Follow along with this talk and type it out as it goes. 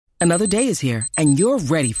Another day is here, and you're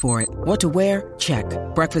ready for it. What to wear? Check.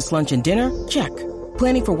 Breakfast, lunch, and dinner? Check.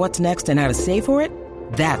 Planning for what's next and how to save for it?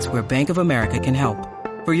 That's where Bank of America can help.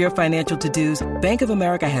 For your financial to-dos, Bank of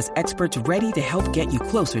America has experts ready to help get you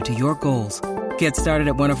closer to your goals. Get started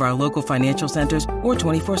at one of our local financial centers or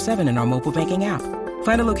 24/7 in our mobile banking app.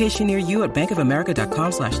 Find a location near you at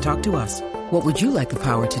bankofamerica.com/talktous. What would you like the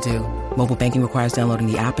power to do? Mobile banking requires downloading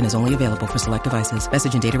the app and is only available for select devices.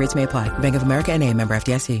 Message and data rates may apply. Bank of America N.A., member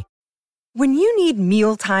FDIC. When you need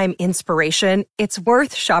mealtime inspiration, it's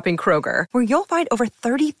worth shopping Kroger, where you'll find over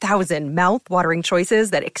 30,000 mouth-watering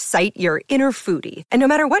choices that excite your inner foodie. And no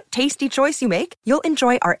matter what tasty choice you make, you'll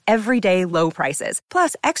enjoy our everyday low prices,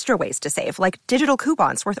 plus extra ways to save, like digital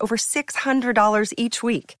coupons worth over $600 each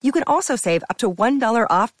week. You can also save up to $1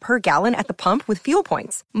 off per gallon at the pump with fuel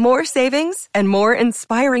points. More savings and more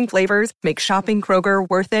inspiring flavors make shopping Kroger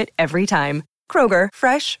worth it every time. Kroger,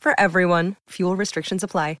 fresh for everyone. Fuel restrictions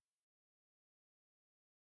apply.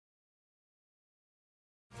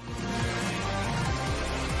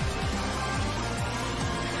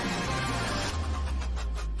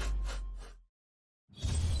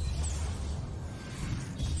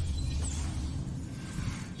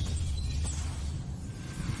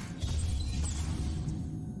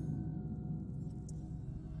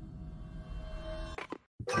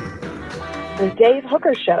 The Dave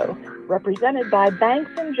Hooker Show, represented by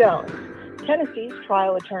Banks & Jones, Tennessee's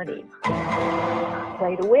trial attorneys.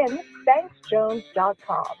 Play to win,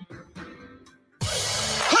 banksjones.com.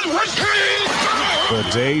 The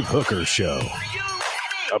Dave Hooker Show.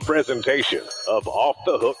 A presentation of Off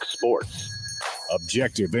the Hook Sports.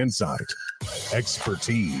 Objective insight,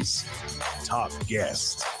 expertise, top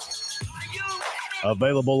guests.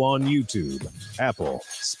 Available on YouTube, Apple,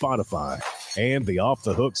 Spotify, and the Off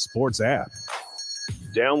the Hook Sports app.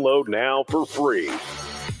 Download now for free.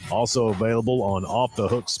 Also available on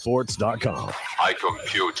offthehooksports.com. I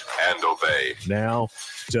compute and obey. Now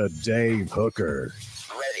to Dave Hooker.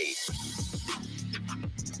 Ready.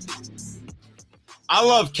 I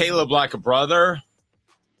love Caleb like a brother.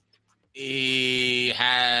 He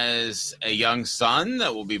has a young son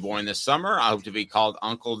that will be born this summer. I hope to be called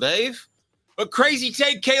Uncle Dave. But Crazy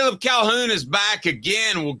Take Caleb Calhoun is back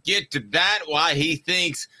again. We'll get to that, why he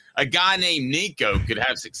thinks a guy named Nico could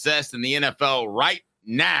have success in the NFL right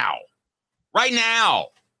now. Right now.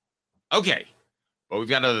 Okay. But we've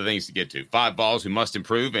got other things to get to. 5 Vols who must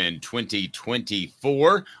improve in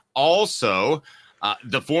 2024. Also,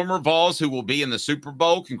 the former Vols who will be in the Super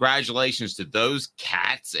Bowl. Congratulations to those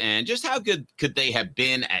cats. And just how good could they have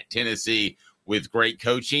been at Tennessee with great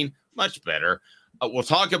coaching? Much better. We'll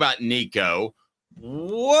talk about Nico.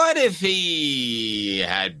 What if he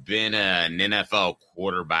had been an NFL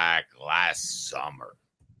quarterback last summer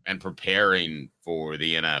and preparing for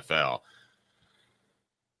the NFL?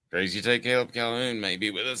 Crazy Take Caleb Calhoun may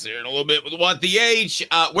be with us here in a little bit with What the H.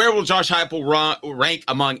 Where will Josh Heupel rank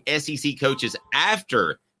among SEC coaches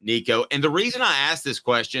after Nico? And the reason I asked this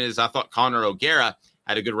question is I thought Connor O'Gara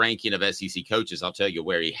had a good ranking of SEC coaches. I'll tell you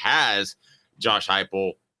where he has Josh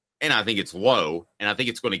Heupel. And I think it's low, and I think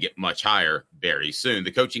it's going to get much higher very soon.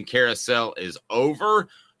 The coaching carousel is over.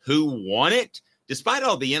 Who won it? Despite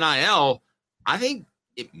all the NIL, I think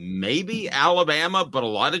it may be Alabama, but a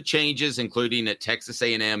lot of changes, including at Texas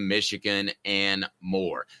A&M, Michigan, and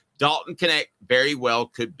more. Dalton Knecht very well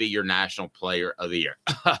could be your National Player of the Year.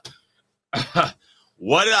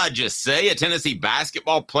 What did I just say? A Tennessee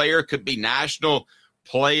basketball player could be National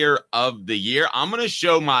Player of the Year. I'm going to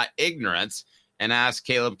show my ignorance and ask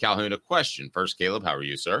Caleb Calhoun a question. First, Caleb, how are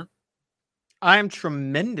you, sir? I'm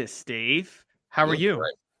tremendous, Dave. How are you?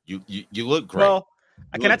 You look great. Well,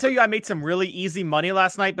 can I tell you I made some really easy money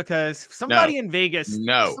last night because somebody in Vegas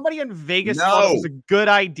thought it was a good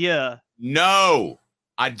idea. No,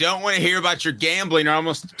 I don't want to hear about your gambling or I'm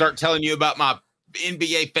going to start telling you about my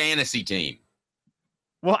NBA fantasy team.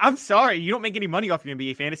 Well, I'm sorry. You don't make any money off your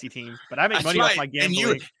NBA fantasy team, but I make money off my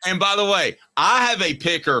gambling. And by the way, I have a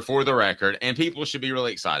picker for the record, and people should be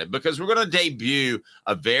really excited because we're going to debut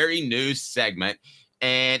a very new segment,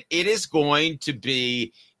 and it is going to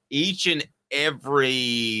be each and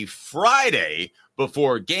every Friday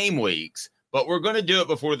before game weeks, but we're going to do it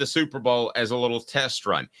before the Super Bowl as a little test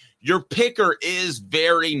run. Your picker is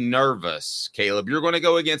very nervous, Caleb. You're going to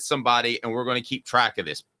go against somebody, and we're going to keep track of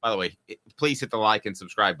this. By the way, please hit the like and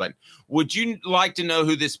subscribe button. Would you like to know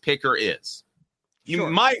who this picker is? You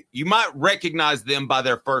might recognize them by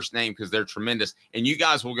their first name because they're tremendous, and you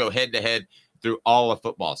guys will go head-to-head through all of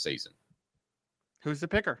football season. Who's the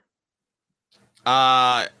picker?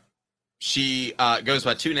 She goes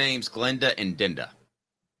by 2 names, Glenda and Denda.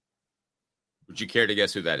 Would you care to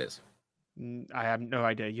guess who that is? I have no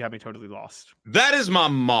idea. You have me totally lost. That is my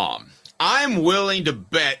mom. I'm willing to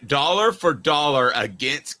bet dollar for dollar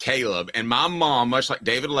against Caleb. And my mom, much like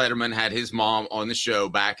David Letterman had his mom on the show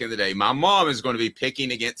back in the day, my mom is going to be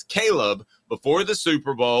picking against Caleb before the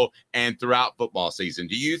Super Bowl and throughout football season.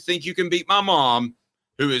 Do you think you can beat my mom,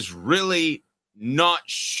 who is really not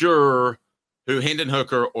sure who Hendon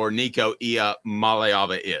Hooker or Nico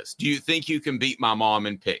Iamaleava is? Do you think you can beat my mom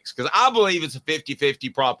in picks? Because I believe it's a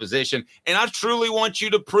 50-50 proposition, and I truly want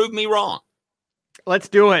you to prove me wrong. Let's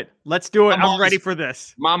do it. I'm ready for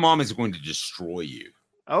this. My mom is going to destroy you.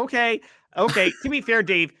 Okay. To be fair,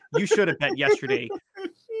 Dave, you should have bet yesterday.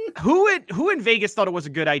 Who in Vegas thought it was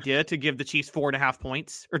a good idea to give the Chiefs 4.5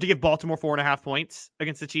 points, or to give Baltimore 4.5 points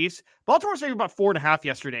against the Chiefs? Baltimore was about 4.5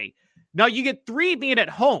 yesterday. Now you get 3 being at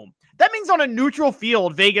home. That means on a neutral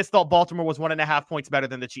field, Vegas thought Baltimore was 1.5 points better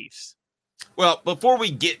than the Chiefs. Well, before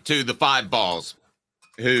we get to the 5 balls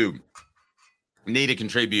who need to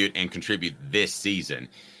contribute this season,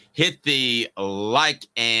 hit the like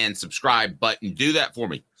and subscribe button. Do that for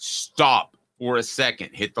me. Stop for a second.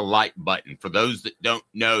 Hit the like button. For those that don't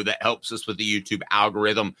know, that helps us with the YouTube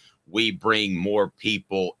algorithm. We bring more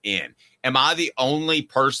people in. Am I the only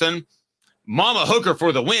person? Mama Hooker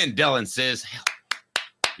for the win, Dylan says.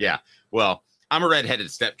 Yeah, well, I'm a redheaded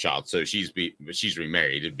stepchild, so she's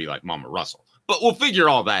remarried. It'd be like Mama Russell. But we'll figure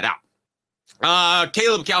all that out.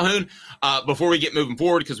 Caleb Calhoun, before we get moving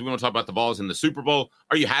forward, because we want to talk about the Vols in the Super Bowl,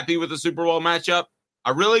 are you happy with the Super Bowl matchup?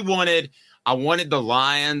 I wanted the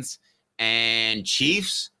Lions and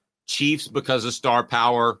Chiefs. Chiefs because of star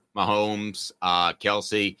power, Mahomes,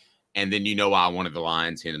 Kelsey, and then I wanted the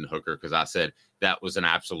Lions, Hendon Hooker, because I said that was an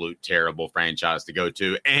absolute terrible franchise to go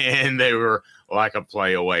to, and they were like a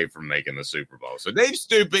play away from making the Super Bowl. So Dave's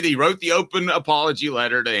stupid. He wrote the open apology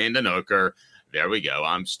letter to Hendon Hooker. There we go.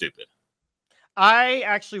 I'm stupid. I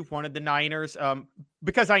actually wanted the Niners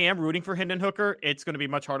because I am rooting for Hendon Hooker. It's going to be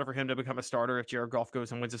much harder for him to become a starter if Jared Goff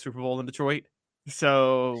goes and wins the Super Bowl in Detroit.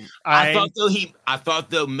 So I thought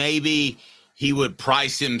though maybe he would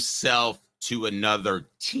price himself to another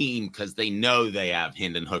team because they know they have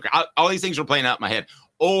Hendon Hooker. All these things are playing out in my head.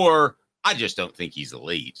 Or I just don't think he's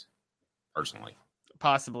elite, personally.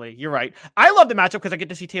 Possibly. You're right. I love the matchup because I get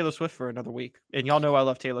to see Taylor Swift for another week. And y'all know I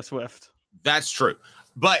love Taylor Swift. That's true.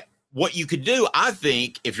 But what you could do, I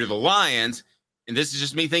think, if you're the Lions, and this is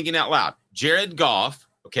just me thinking out loud, Jared Goff,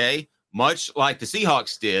 okay, much like the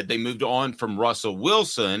Seahawks did, they moved on from Russell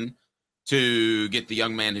Wilson to get the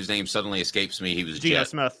young man whose name suddenly escapes me. He was Geno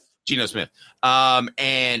Smith.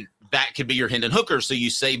 And that could be your Hendon Hooker, so you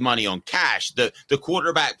save money on cash. The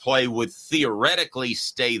quarterback play would theoretically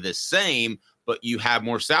stay the same, but you have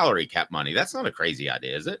more salary cap money. That's not a crazy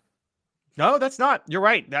idea, is it? No, that's not. You're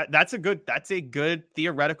right. That's a good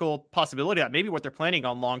theoretical possibility. Maybe what they're planning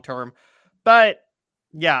on long term. But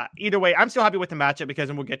yeah, either way, I'm still happy with the matchup because,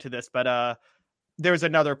 and we'll get to this, but there's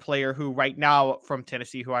another player who right now from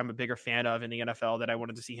Tennessee who I'm a bigger fan of in the NFL that I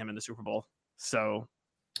wanted to see him in the Super Bowl. So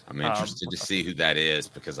I'm interested to see who that is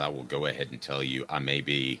because I will go ahead and tell you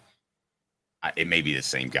it may be the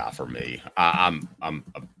same guy for me. I'm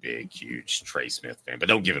a big, huge Trey Smith fan, but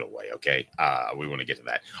don't give it away, okay? We want to get to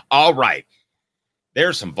that. All right.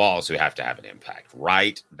 There's some Vols who have to have an impact,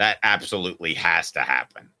 right? That absolutely has to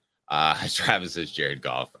happen. Travis says Jared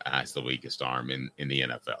Goff has the weakest arm in the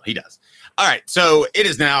NFL. He does. All right, so it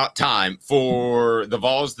is now time for the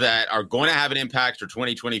Vols that are going to have an impact for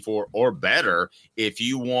 2024 or better. If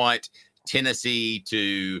you want Tennessee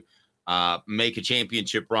to make a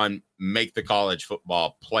championship run, make the college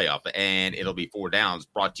football playoff, and it'll be 4 downs,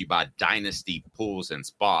 brought to you by Dynasty Pools and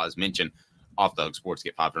Spas. Mention Off the Hook Sports,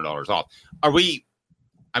 get $500 off.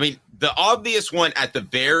 The obvious one at the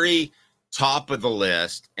very top of the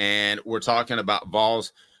list, and we're talking about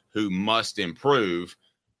Vols who must improve,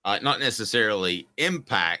 not necessarily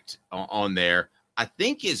impact on there, I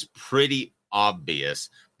think is pretty obvious,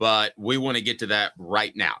 but we want to get to that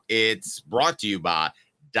right now. It's brought to you by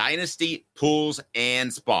Dynasty Pools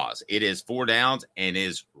and Spas. It is 4 downs and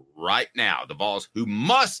is right now the Vols who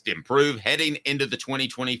must improve heading into the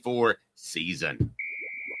 2024 season.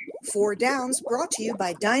 4 Downs brought to you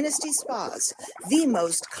by Dynasty Spas, the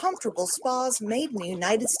most comfortable spas made in the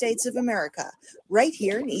United States of America, right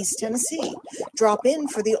here in East Tennessee. Drop in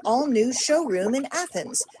for the all-new showroom in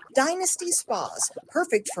Athens. Dynasty Spas,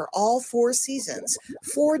 perfect for all 4 seasons.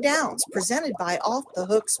 4 Downs, presented by Off the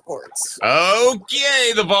Hook Sports.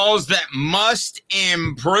 Okay, the Vols that must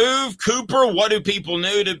improve. Cooper, what do people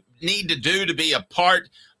need to do to be a part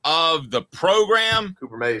of the program?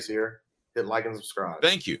 Cooper Mays here. Hit like and subscribe.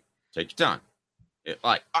 Thank you. Take your time.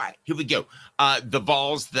 All right, here we go. The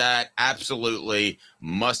Vols that absolutely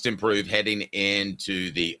must improve heading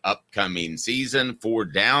into the upcoming season. 4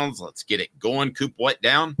 downs. Let's get it going. Coop, what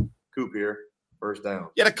down? Coop here. First down.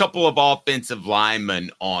 Get a couple of offensive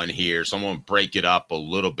linemen on here. So I'm going to break it up a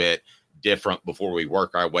little bit different before we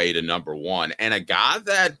work our way to number 1. And a guy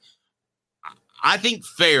that I think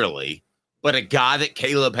fairly, but a guy that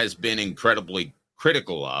Caleb has been incredibly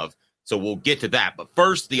critical of. So we'll get to that. But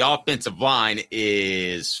first, the offensive line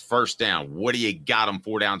is first down. What do you got on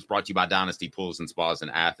 4 downs? Brought to you by Dynasty Pools and Spas in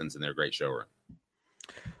Athens and their great showroom.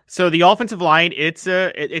 So the offensive line, it's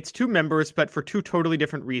 2 members, but for 2 totally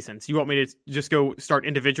different reasons. You want me to just go start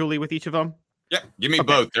individually with each of them? Yeah, give me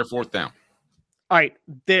both. They're 4th down. All right.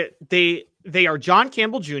 They are John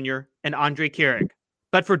Campbell Jr. and Andre Carrick,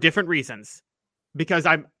 but for different reasons. Because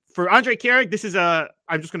for Andre Carrick, this is an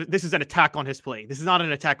attack on his play. This is not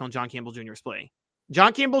an attack on John Campbell Jr.'s play.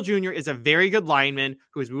 John Campbell Jr. is a very good lineman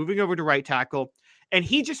who is moving over to right tackle, and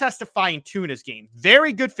he just has to fine-tune his game.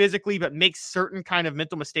 Very good physically, but makes certain kind of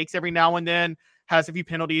mental mistakes every now and then, has a few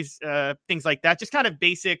penalties, things like that. Just kind of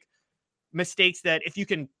basic mistakes that if you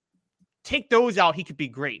can take those out, he could be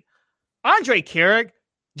great. Andre Carrick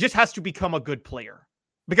just has to become a good player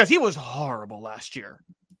because he was horrible last year.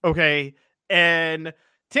 Okay. And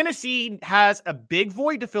Tennessee has a big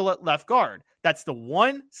void to fill at left guard. That's the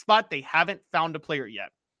one spot they haven't found a player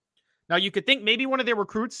yet. Now, you could think maybe one of their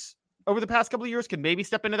recruits over the past couple of years could maybe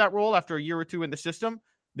step into that role after a year or 2 in the system.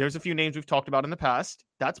 There's a few names we've talked about in the past.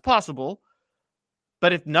 That's possible.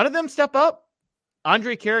 But if none of them step up,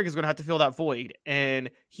 Andre Carrick is going to have to fill that void. And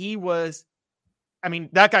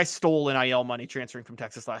that guy stole NIL money transferring from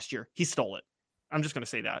Texas last year. He stole it. I'm just going to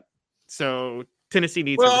say that. So Tennessee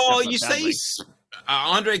needs. Well, you say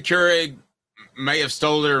Andre Carrick may have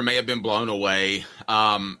stolen it or may have been blown away.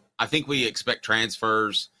 I think we expect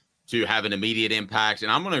transfers to have an immediate impact,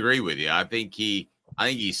 and I'm going to agree with you. I think he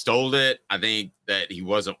stole it. I think that he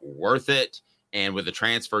wasn't worth it. And with a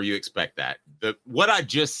transfer, you expect that. What I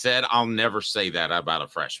just said, I'll never say that about a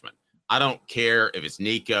freshman. I don't care if it's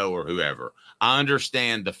Nico or whoever. I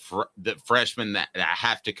understand the freshmen that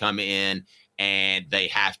have to come in and they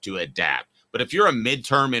have to adapt. But if you're a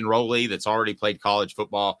midterm enrollee that's already played college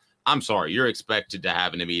football, I'm sorry, you're expected to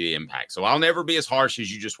have an immediate impact. So I'll never be as harsh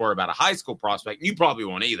as you just were about a high school prospect. You probably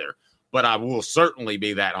won't either. But I will certainly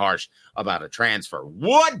be that harsh about a transfer.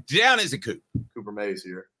 What down is it, Coop? Cooper Mays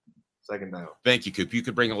here. Second down. Thank you, Coop. You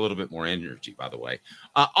could bring a little bit more energy, by the way.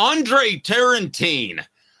 Andre Tarantine.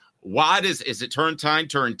 Is it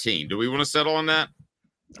Turrentine? Do we want to settle on that?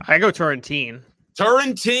 I go Turrentine.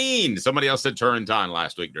 Turrentine. Somebody else said Turrentine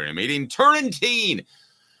last week during a meeting. Turrentine.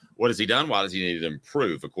 What has he done? Why does he need to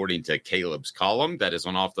improve? According to Caleb's column, that is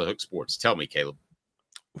on Off the Hook Sports. Tell me, Caleb.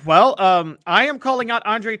 Well, I am calling out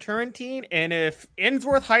Andre Turrentine, and if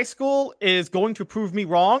Innsworth High School is going to prove me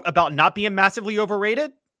wrong about not being massively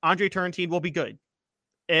overrated, Andre Turrentine will be good.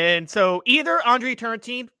 And so either Andre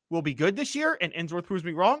Turrentine will be good this year and Innsworth proves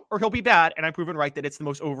me wrong, or he'll be bad and I'm proven right that it's the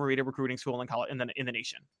most overrated recruiting school in the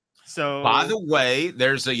nation. So, by the way,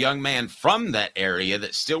 there's a young man from that area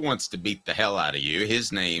that still wants to beat the hell out of you.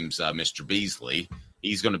 His name's Mr. Beasley.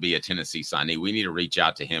 He's going to be a Tennessee signee. We need to reach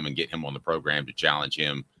out to him and get him on the program to challenge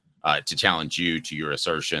him, to challenge you to your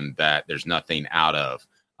assertion that there's nothing out of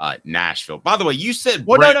Nashville. By the way, you said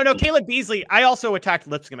no. Caleb Beasley. I also attacked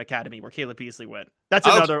Lipscomb Academy where Caleb Beasley went. That's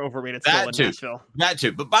another overrated school in Nashville. That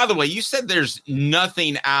too. But by the way, you said there's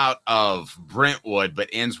nothing out of Brentwood, but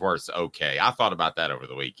Innsworth's okay. I thought about that over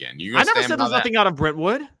the weekend. I never said there's nothing out of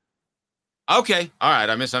Brentwood. Okay, all right,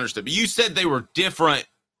 I misunderstood. But you said they were different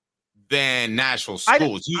than Nashville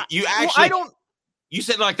schools. You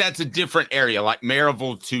said like that's a different area, like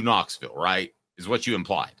Maryville to Knoxville, right? Is what you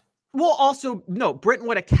implied. Well, also, no,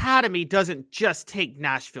 Brentwood Academy doesn't just take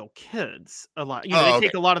Nashville kids a lot. They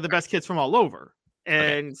take a lot of the best kids from all over.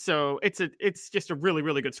 And so it's just a really,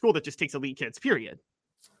 really good school that just takes elite kids, period.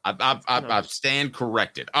 I stand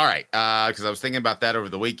corrected. All right. Because I was thinking about that over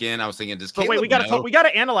the weekend. I was thinking, does Caleb we got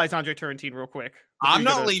to analyze Andre Turrentine real quick. I'm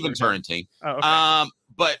not leaving Turrentine. Oh, okay.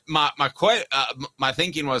 But my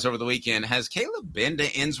thinking was over the weekend, has Caleb been to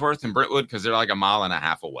Innsworth and Brentwood? Because they're like a mile and a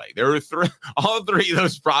half away. There were all three of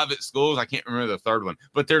those private schools. I can't remember the third one,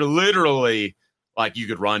 but they're literally like you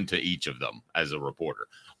could run to each of them as a reporter.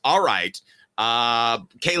 All right.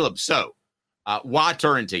 Caleb, so why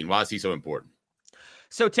Turrentine? Why is he so important?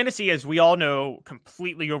 So Tennessee, as we all know,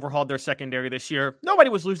 completely overhauled their secondary this year. Nobody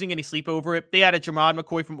was losing any sleep over it. They added Jamad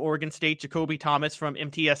McCoy from Oregon State, Jacoby Thomas from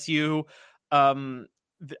MTSU. Oh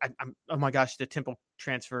my gosh, the Temple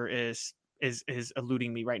transfer is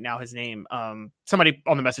eluding me right now. His name. Somebody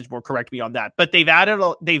on the message board correct me on that. But they've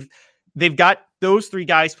They've got those three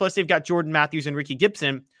guys, plus they've got Jordan Matthews and Ricky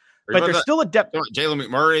Gibson, but there's still a depth. Jalen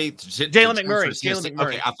McMurray. Jalen McMurray.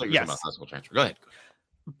 Okay, I thought you were talking about high school transfer. Go ahead.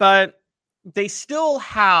 But they still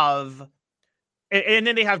have, and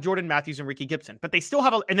then they have Jordan Matthews and Ricky Gibson, but they still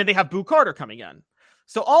have, and then they have Boo Carter coming in.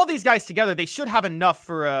 So all these guys together, they should have enough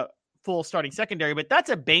for a full starting secondary, but that's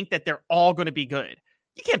a bank that they're all going to be good.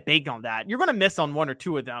 You can't bank on that. You're going to miss on one or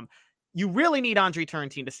two of them. You really need Andre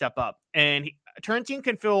Turrentine to step up. And Turrentine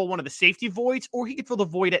can fill one of the safety voids, or he could fill the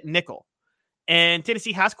void at nickel. And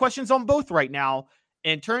Tennessee has questions on both right now.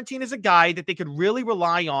 And Turrentine is a guy that they could really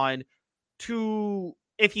rely on to,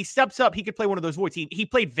 if he steps up, he could play one of those voids. He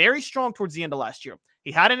played very strong towards the end of last year.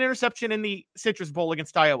 He had an interception in the Citrus Bowl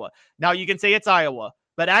against Iowa. Now you can say it's Iowa,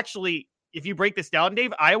 but actually, if you break this down,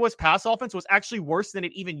 Dave, Iowa's pass offense was actually worse than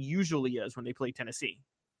it even usually is when they play Tennessee,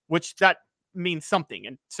 which that means something.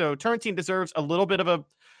 And so Turrentine deserves a little bit of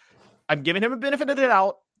I'm giving him a benefit of the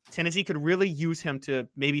doubt. Tennessee could really use him to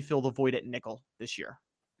maybe fill the void at nickel this year.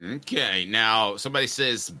 Okay. Now somebody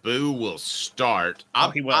says Boo will start.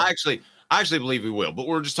 He will. I actually believe he will, but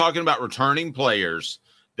we're just talking about returning players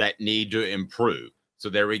that need to improve. So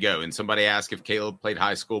there we go. And somebody asked if Caleb played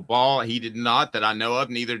high school ball. He did not, that I know of.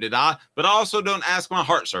 Neither did I. But also don't ask my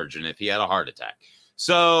heart surgeon if he had a heart attack.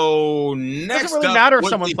 So next, doesn't really matter if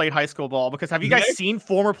someone played high school ball, because have you guys seen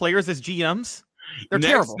former players as GMs? They're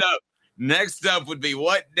terrible. Next up would be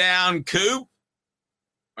what down, Coop?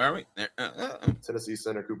 Where are we? Tennessee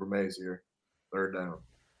center Cooper Mays here. Third down.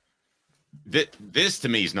 This to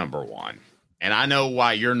me is number one. And I know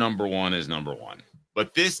why your number one is number one.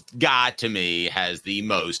 But this guy, to me, has the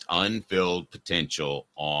most unfilled potential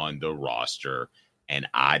on the roster, and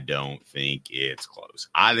I don't think it's close.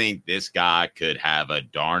 I think this guy could have a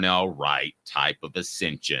Darnell Wright type of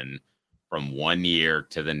ascension from one year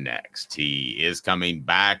to the next. He is coming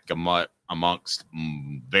back amongst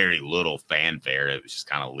very little fanfare. It was just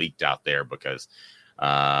kind of leaked out there because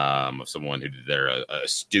of someone who did their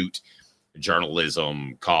astute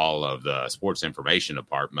journalism call of the sports information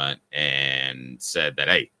department and said that,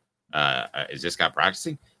 hey, is this guy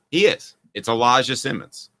practicing? He is. It's Elijah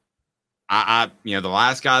Simmons. The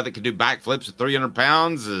last guy that could do backflips at 300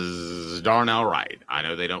 pounds is Darnell Wright. I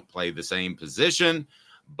know they don't play the same position,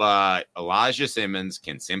 but Elijah Simmons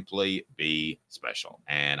can simply be special.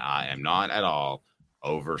 And I am not at all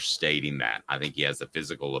overstating that. I think he has the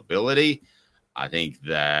physical ability. I think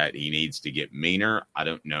that he needs to get meaner. I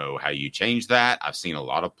don't know how you change that. I've seen a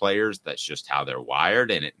lot of players, that's just how they're wired,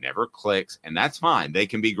 and it never clicks, and that's fine. They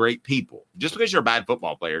can be great people. Just because you're a bad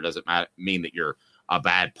football player doesn't mean that you're a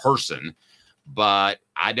bad person, but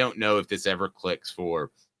I don't know if this ever clicks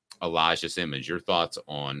for Elijah Simmons. Your thoughts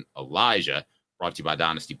on Elijah, brought to you by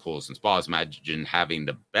Dynasty Pools and Spas. Imagine having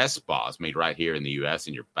the best spas made right here in the U.S.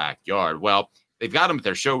 in your backyard. Well, they've got them at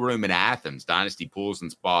their showroom in Athens,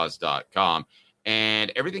 dynastypoolsandspas.com.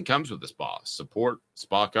 And everything comes with the spa. Support,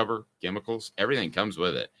 spa cover, chemicals, everything comes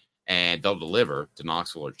with it. And they'll deliver to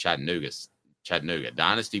Knoxville or Chattanooga.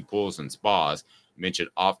 Dynasty Pools and Spas. Mention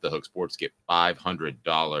Off the Hook Sports, get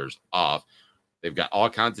 $500 off. They've got all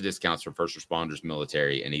kinds of discounts for first responders,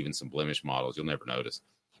 military, and even some blemish models. You'll never notice.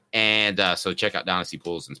 And so check out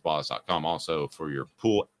dynastypoolsandspas.com also for your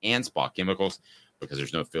pool and spa chemicals, because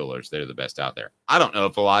there's no fillers. They're the best out there. I don't know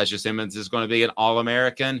if Elijah Simmons is going to be an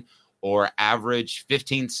All-American or average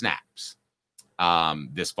 15 snaps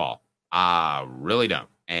this fall. I really don't.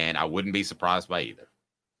 And I wouldn't be surprised by either.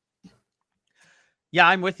 Yeah,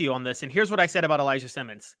 I'm with you on this. And here's what I said about Elijah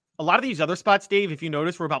Simmons. A lot of these other spots, Dave, if you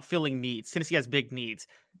notice, were about filling needs. Tennessee has big needs.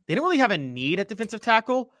 They don't really have a need at defensive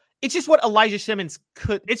tackle. It's just what Elijah Simmons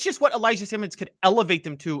could elevate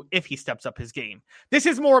them to if he steps up his game. This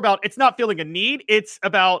is more about, it's not filling a need. It's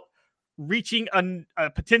about reaching a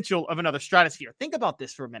potential of another stratosphere. Think about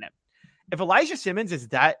this for a minute. If Elijah Simmons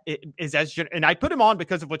and I put him on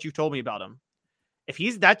because of what you told me about him. If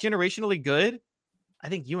he's that generationally good, I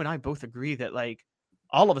think you and I both agree that, like,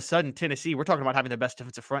 all of a sudden Tennessee, we're talking about having the best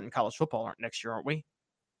defensive front in college football next year, aren't we?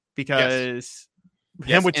 Because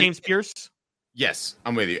him with James Pierce. Yes,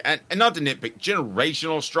 I'm with you. And not to nitpick,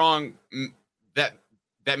 generational strong, that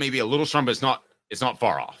may be a little strong, but it's not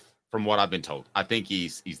far off from what I've been told. I think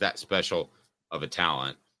he's that special of a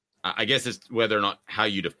talent. I guess it's whether or not how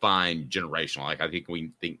you define generational. Like, I think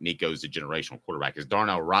we think Nico's a generational quarterback. Is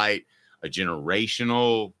Darnell Wright a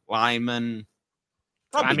generational lineman?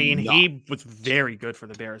 Probably not. He was very good for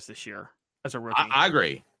the Bears this year as a rookie. I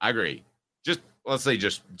agree. Let's say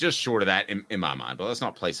just short of that in my mind, but let's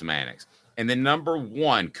not play semantics. And then number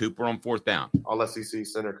one, Cooper on fourth down. All SEC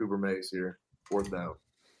center Cooper Mays here. Fourth down.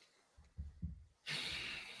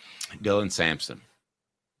 Dylan Sampson.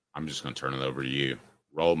 I'm just going to turn it over to you.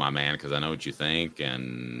 roll, my man, because I know what you think,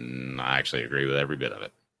 and I actually agree with every bit of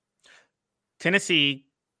it. Tennessee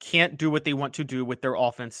can't do what they want to do with their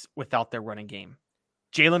offense without their running game.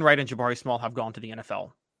 Jalen Wright and Jabari Small have gone to the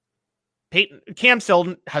NFL. Cam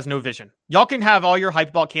Seldon has no vision. Y'all can have all your hype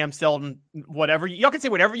about Cam Seldon, whatever. Y'all can say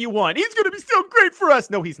whatever you want. He's going to be so great for us.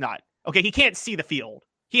 No, he's not. Okay, he can't see the field.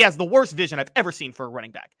 He has the worst vision I've ever seen for a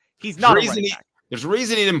running back. He's not a running back. There's a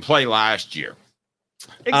reason he didn't play last year.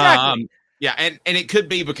 Exactly. Yeah, and it could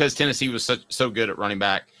be because Tennessee was so good at running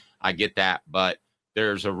back. I get that, but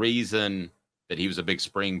there's a reason that he was a big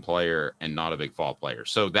spring player and not a big fall player.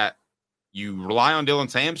 So that you rely on Dylan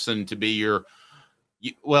Sampson to be your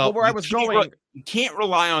you can't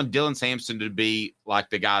rely on Dylan Sampson to be like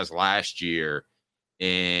the guys last year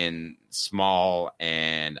in Small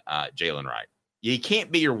and Jalen Wright. You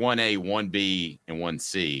can't be your 1A, 1B, and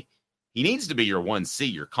 1C. He needs to be your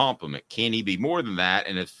 1C, your complement. Can he be more than that?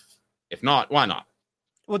 And if not, why not?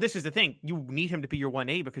 Well, this is the thing. You need him to be your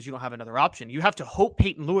 1A because you don't have another option. You have to hope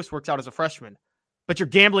Peyton Lewis works out as a freshman, but you're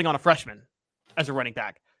gambling on a freshman as a running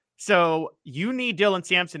back. So you need Dylan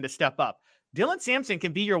Sampson to step up. Dylan Sampson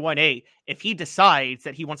can be your 1A if he decides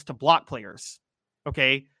that he wants to block players.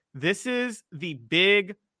 Okay? This is the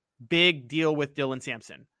big deal with Dylan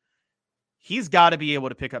Sampson. He's got to be able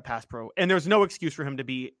to pick up pass pro, and there's no excuse for him to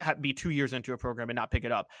be 2 years into a program and not pick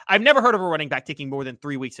it up. I've never heard of a running back taking more than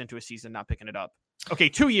 3 weeks into a season not picking it up. Okay,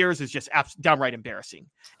 2 years is just downright embarrassing.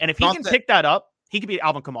 And if he can pick that up, he could be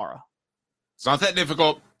Alvin Kamara. It's not that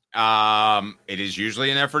difficult. It is usually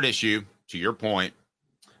an effort issue, to your point.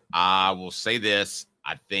 I will say this.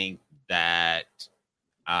 I think that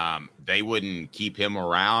they wouldn't keep him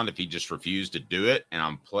around if he just refused to do it. And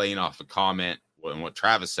I'm playing off a comment and what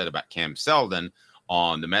Travis said about Cam Seldon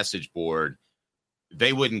on the message board.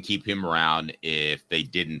 They wouldn't keep him around if they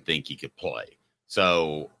didn't think he could play.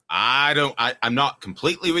 So I'm not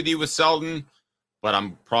completely with you with Seldon, but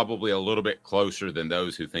I'm probably a little bit closer than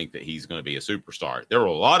those who think that he's going to be a superstar. There were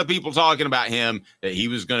a lot of people talking about him, that he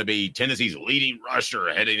was going to be Tennessee's leading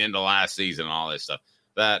rusher heading into last season and all this stuff.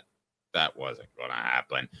 That wasn't going to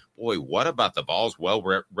happen. Boy, what about the Vols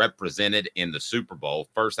represented in the Super Bowl?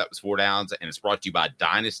 First, that was 4 downs, and it's brought to you by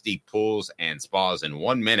Dynasty Pools and Spas in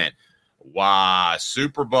 1 minute. Wow,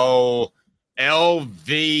 Super Bowl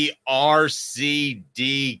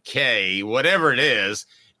LVRCDK, whatever it is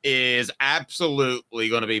absolutely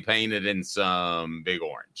going to be painted in some big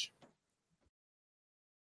orange.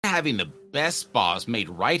 Having the best spas made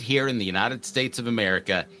right here in the United States of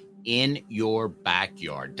America in your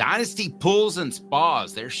backyard. Dynasty Pools and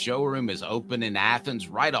Spas. Their showroom is open in Athens,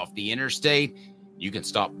 right off the interstate. You can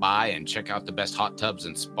stop by and check out the best hot tubs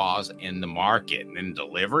and spas in the market. And in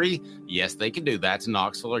delivery, yes, they can do that to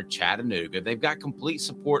Knoxville or Chattanooga. They've got complete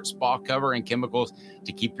support, spa cover, and chemicals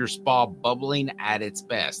to keep your spa bubbling at its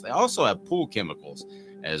best. They also have pool chemicals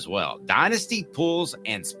as well. Dynasty Pools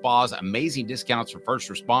and Spas, amazing discounts for first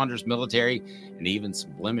responders, military, and even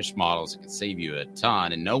some blemish models that can save you a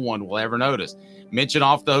ton, and no one will ever notice. Mention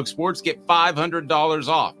Off the Hook Sports, get $500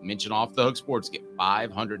 off. Mention Off the Hook Sports, get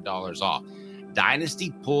 $500 off.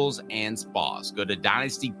 Dynasty Pools and Spas. Go to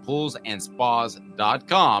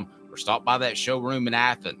dynastypoolsandspas.com or stop by that showroom in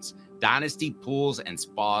Athens.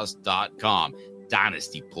 dynastypoolsandspas.com.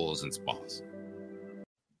 Dynasty Pools and Spas.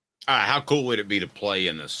 All right, how cool would it be to play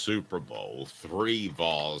in the Super Bowl? 3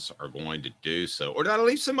 Vols are going to do so. Or did I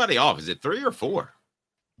leave somebody off? Is it 3 or 4?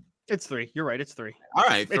 It's 3. You're right. It's 3. All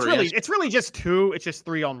right. It's really just 2. It's just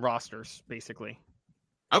 3 on rosters, basically.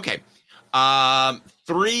 Okay.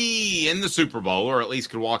 3 in the Super Bowl, or at least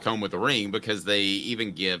could walk home with a ring, because they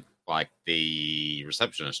even give like the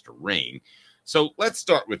receptionist a ring. So let's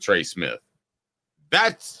start with Trey Smith.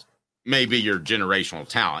 That's maybe your generational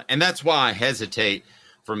talent. And that's why I hesitate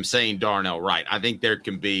from saying Darnell Wright. I think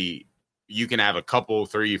you can have a couple,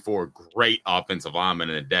 3 or 4 great offensive linemen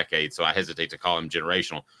in a decade. So I hesitate to call him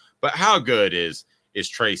generational. But how good is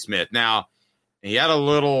Trey Smith? Now, he had a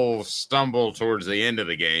little stumble towards the end of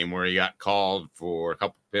the game where he got called for a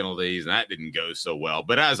couple penalties, and that didn't go so well.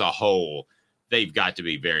 But as a whole, they've got to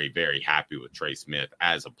be very, very happy with Trey Smith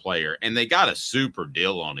as a player. And they got a super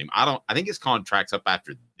deal on him. I think his contract's up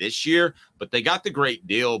after this year, but they got the great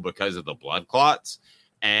deal because of the blood clots.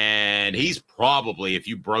 And he's probably, if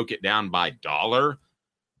you broke it down by dollar,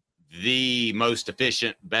 the most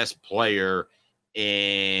efficient, best player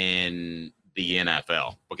in the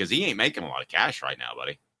NFL, because he ain't making a lot of cash right now,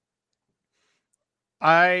 buddy.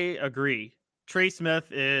 I agree. Trey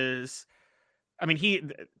Smith is,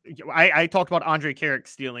 I talked about Andre Carrick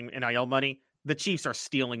stealing NIL money. The Chiefs are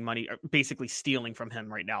stealing money, basically stealing from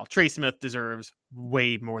him right now. Trey Smith deserves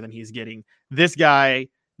way more than he's getting. This guy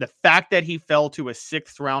The fact that he fell to a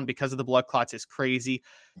 6th round because of the blood clots is crazy.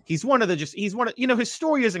 His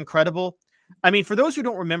story is incredible. I mean, for those who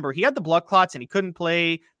don't remember, he had the blood clots and he couldn't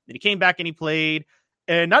play. Then he came back and he played.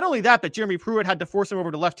 And not only that, but Jeremy Pruitt had to force him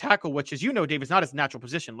over to left tackle, which, as you know, Dave, is not his natural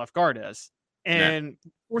position. Left guard is. And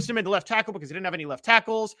forced him into left tackle because he didn't have any left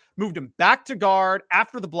tackles, moved him back to guard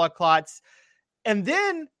after the blood clots. And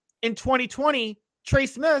then in 2020, Trey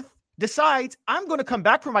Smith decides, I'm going to come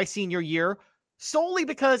back for my senior year solely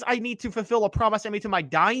because I need to fulfill a promise I made to my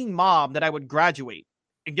dying mom that I would graduate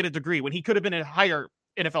and get a degree when he could have been a higher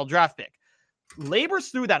NFL draft pick. Labors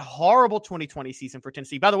through that horrible 2020 season for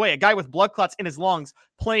Tennessee. By the way, a guy with blood clots in his lungs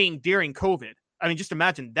playing during COVID. I mean, just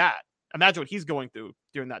imagine that. Imagine what he's going through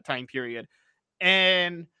during that time period.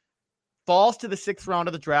 And falls to the 6th round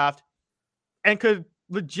of the draft and could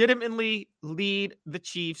legitimately lead the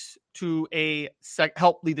Chiefs to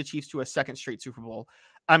help lead the Chiefs to a 2nd straight Super Bowl.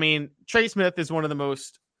 I mean, Trey Smith is one of the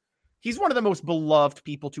most beloved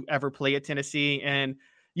people to ever play at Tennessee. And,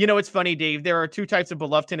 it's funny, Dave, there are 2 types of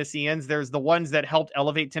beloved Tennesseans. There's the ones that helped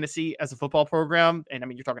elevate Tennessee as a football program. And I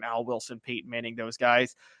mean, you're talking Al Wilson, Peyton Manning, those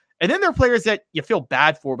guys. And then there are players that you feel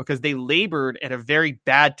bad for because they labored at a very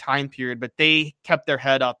bad time period, but they kept their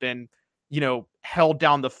head up and, held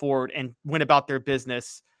down the fort and went about their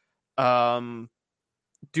business, doing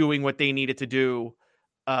what they needed to do.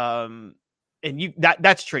 And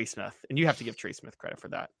that's Trey Smith, and you have to give Trey Smith credit for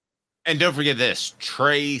that. And don't forget this,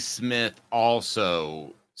 Trey Smith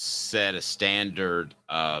also set a standard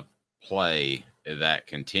of play that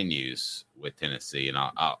continues with Tennessee. And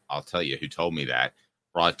I'll tell you who told me that.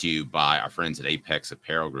 Brought to you by our friends at Apex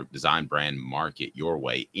Apparel Group. Design, brand, market your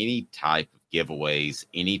way. Any type of giveaways,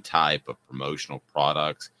 any type of promotional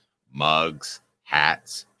products, mugs,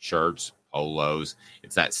 hats, shirts, polos.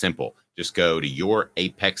 It's that simple. Just go to your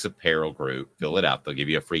Apex Apparel Group, fill it out. They'll give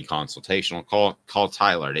you a free consultation. Call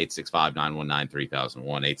Tyler at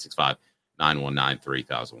 865-919-3001,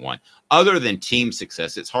 865-919-3001. Other than team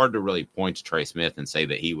success, it's hard to really point to Trey Smith and say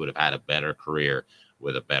that he would have had a better career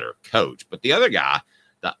with a better coach. But the other guy,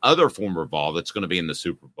 the other former Vol that's going to be in the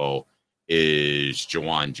Super Bowl is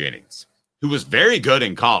Jauan Jennings, who was very good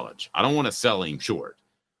in college. I don't want to sell him short.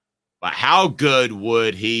 But how good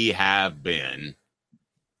would he have been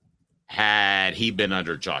had he been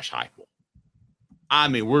under Josh Heupel? I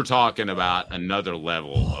mean, we're talking about another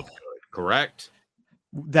level of good, correct?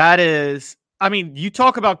 That is, I mean, you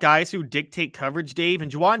talk about guys who dictate coverage, Dave,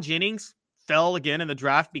 and Jauan Jennings fell again in the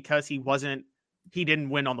draft because he didn't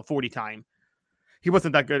win on the 40 time. He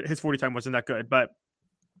wasn't that good. His 40 time wasn't that good. But,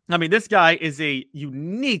 I mean, this guy is a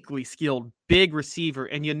uniquely skilled big receiver.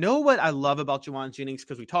 And you know what I love about Jauan Jennings?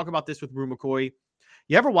 Because we talk about this with Rue McCoy.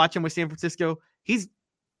 You ever watch him with San Francisco? He's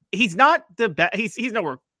not the best. He's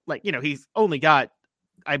nowhere he's only got,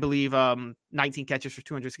 I believe, 19 catches for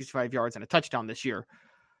 265 yards and a touchdown this year.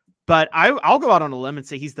 But I'll go out on a limb and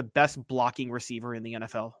say he's the best blocking receiver in the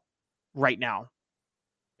NFL right now.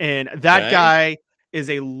 And that guy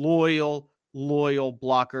is a loyal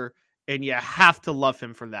blocker, and you have to love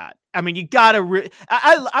him for that. I mean, you got to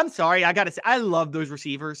I'm sorry, I got to say, I love those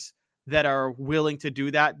receivers that are willing to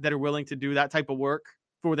do that type of work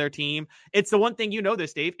for their team. It's the one thing,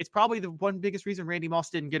 this, Dave, it's probably the one biggest reason Randy Moss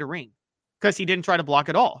didn't get a ring, because he didn't try to block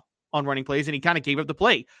at all on running plays, and he kind of gave up the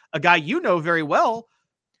play. A guy very well,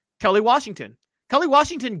 Kelly Washington. Kelly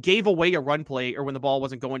Washington gave away a run play or when the ball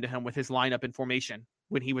wasn't going to him with his lineup and formation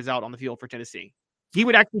when he was out on the field for Tennessee. He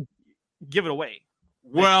would actually give it away.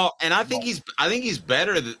 Well, and I think he's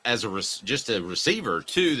better as just a receiver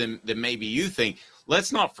too than maybe you think.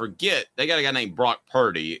 Let's not forget they got a guy named Brock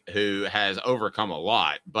Purdy who has overcome a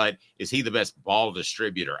lot, but is he the best ball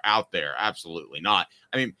distributor out there? Absolutely not.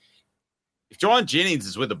 I mean, if Jauan Jennings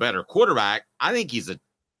is with a better quarterback, I think he's a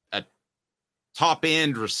top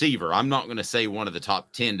end receiver. I'm not going to say one of the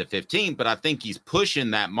top 10 to 15, but I think he's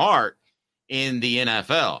pushing that mark in the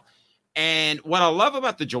NFL. And what I love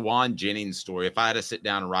about the Jauan Jennings story, if I had to sit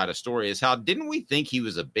down and write a story, is how didn't we think he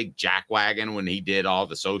was a big jackwagon when he did all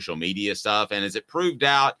the social media stuff? And as it proved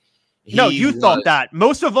out, thought that.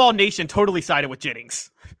 Most of all nation totally sided with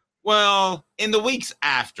Jennings. Well, in the weeks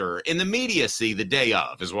after, in the media, the day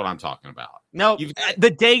of is what I'm talking about. No,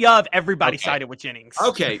 the day of, everybody sided with Jennings.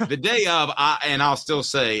 Okay, the day of, I'll still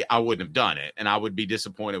say I wouldn't have done it, and I would be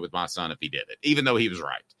disappointed with my son if he did it, even though he was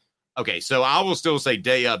right. Okay, so I will still say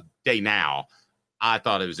day of, day now. I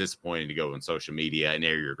thought it was disappointing to go on social media and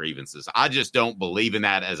air your grievances. I just don't believe in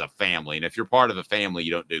that as a family, and if you're part of a family,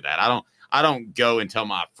 you don't do that. I don't go and tell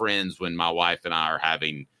my friends when my wife and I are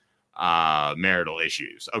having marital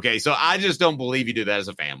issues. Okay, so I just don't believe you do that as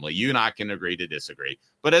a family. You and I can agree to disagree.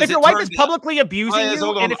 But as if your wife is publicly abusing you,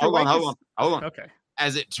 hold on. Okay.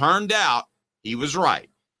 as it turned out, he was right.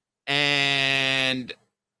 And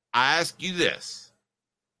I ask you this.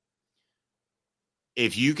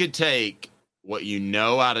 If you could take what you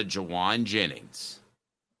know out of Juwan Jennings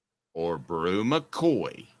or Brew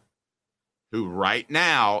McCoy, who right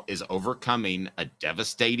now is overcoming a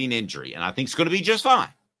devastating injury, and I think it's going to be just fine,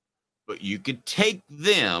 but you could take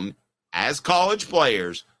them as college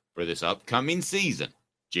players for this upcoming season.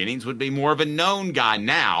 Jennings would be more of a known guy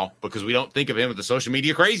now because we don't think of him with the social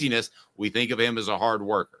media craziness. We think of him as a hard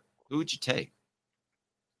worker. Who would you take?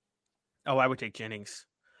 Oh, I would take Jennings.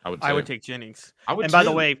 I would take Jennings. I would and too. By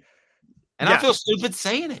the way, I feel stupid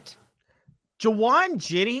saying it. Juwan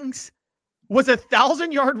Jennings was a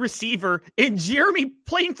 1,000-yard receiver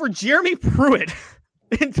playing for Jeremy Pruitt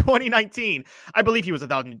in 2019. I believe he was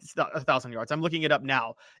 1,000 yards. I'm looking it up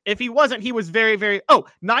now. If he wasn't, he was very, very,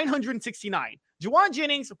 969. Juwan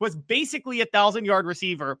Jennings was basically a 1,000-yard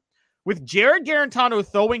receiver with Jared Garantano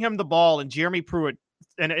throwing him the ball and Jeremy Pruitt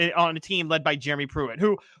and on a team led by Jeremy Pruitt,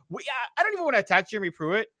 who I don't even want to attack Jeremy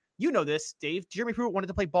Pruitt. You know this, Dave. Jeremy Pruitt wanted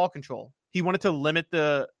to play ball control. He wanted to limit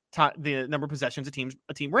the number of possessions a team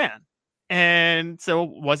ran. And so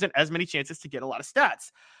wasn't as many chances to get a lot of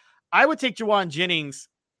stats. I would take Juwan Jennings.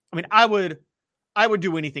 I mean, I would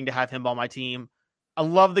do anything to have him on my team. I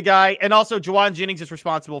love the guy. And also Juwan Jennings is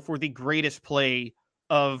responsible for the greatest play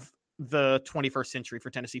of the 21st century for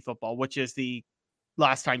Tennessee football, which is the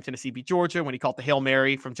last time Tennessee beat Georgia when he caught the Hail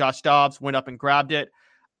Mary from Josh Dobbs, went up and grabbed it.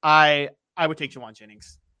 I would take Juwan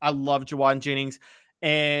Jennings. I love Juwan Jennings.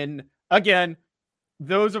 And again,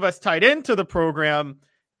 those of us tied into the program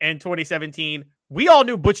in 2017, we all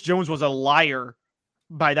knew Butch Jones was a liar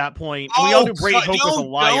by that point. We all knew Brady Hoke was a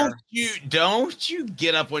liar. Don't you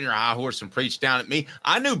get up on your high horse and preach down at me.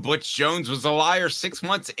 I knew Butch Jones was a liar 6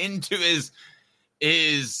 months into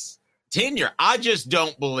his tenure. I just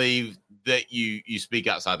don't believe that you speak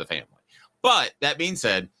outside the family. But that being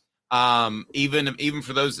said, even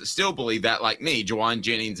for those that still believe that, like me, Juwan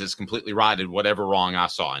Jennings has completely righted whatever wrong I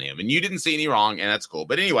saw in him. And you didn't see any wrong, and that's cool.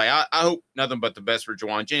 But anyway, I hope nothing but the best for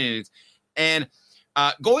Juwan Jennings. And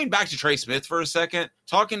going back to Trey Smith for a second,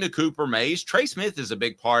 talking to Cooper Mays, Trey Smith is a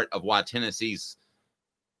big part of why Tennessee's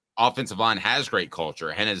offensive line has great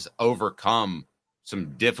culture and has overcome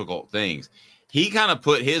some difficult things. He kind of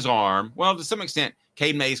put his arm, well, to some extent,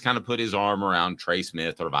 Cade Mays kind of put his arm around Trey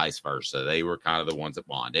Smith or vice versa. They were kind of the ones that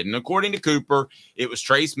bonded. And according to Cooper, it was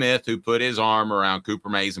Trey Smith who put his arm around Cooper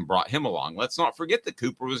Mays and brought him along. Let's not forget that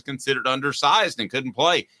Cooper was considered undersized and couldn't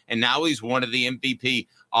play. And now he's one of the MVP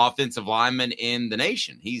offensive linemen in the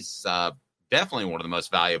nation. He's definitely one of the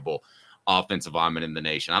most valuable offensive linemen in the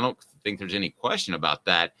nation. I don't think there's any question about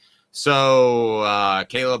that. So,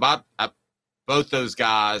 Caleb, both those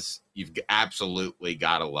guys, you've absolutely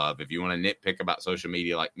got to love. If you want to nitpick about social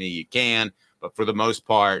media like me, you can. But for the most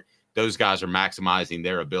part, those guys are maximizing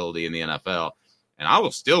their ability in the NFL. And I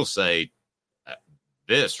will still say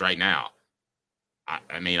this right now.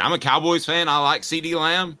 I mean, I'm a Cowboys fan. I like CeeDee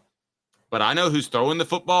Lamb. But I know who's throwing the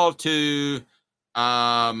football to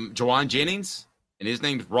Juwan Jennings. And his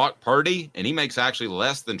name's Brock Purdy. And he makes actually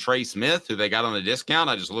less than Trey Smith, who they got on a discount.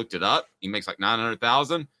 I just looked it up. He makes like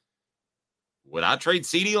 $900,000. Would I trade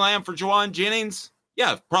CeeDee Lamb for Juwan Jennings?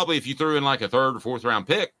 Yeah, probably if you threw in like a third or fourth round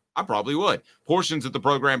pick, I probably would. Portions of the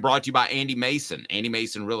program brought to you by Andy Mason,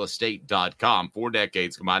 AndyMasonRealEstate.com. 4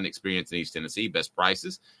 decades combined experience in East Tennessee, best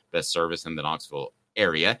prices, best service in the Knoxville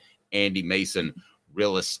area,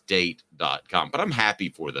 AndyMasonRealEstate.com. But I'm happy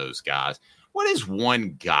for those guys. What is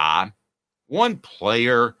one guy, one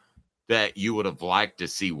player that you would have liked to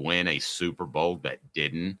see win a Super Bowl that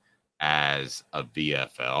didn't as a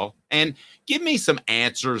VFL? And give me some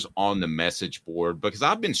answers on the message board, because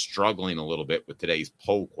I've been struggling a little bit with today's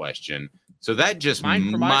poll question. So that just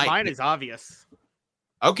mine is obvious.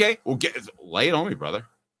 Okay, well, lay it on me, brother.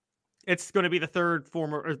 It's going to be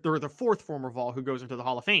the fourth former Vol who goes into the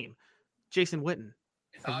Hall of Fame, Jason Witten.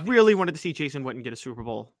 I really wanted to see Jason Witten get a Super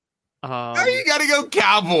Bowl. Now you got to go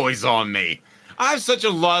Cowboys on me. I have such a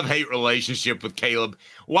love-hate relationship with Caleb.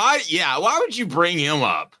 Why would you bring him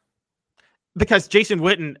up? Because Jason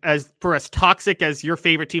Witten, as toxic as your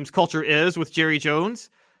favorite team's culture is with Jerry Jones,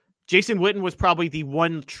 Jason Witten was probably the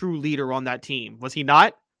one true leader on that team. Was he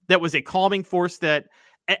not? That was a calming force.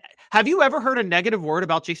 Have you ever heard a negative word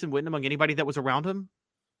about Jason Witten among anybody that was around him?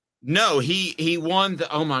 No, he won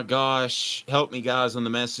the, oh my gosh, help me guys on the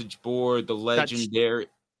message board, the legendary,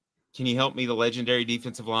 can you help me, the legendary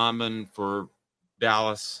defensive lineman for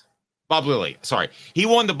Dallas? Bob Lilly, sorry. He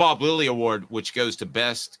won the Bob Lilly Award, which goes to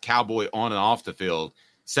best Cowboy on and off the field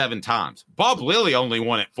 7 times. Bob Lilly only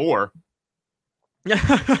won it 4.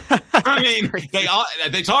 I mean,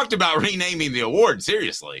 they talked about renaming the award.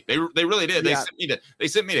 Seriously, they really did. Yeah. They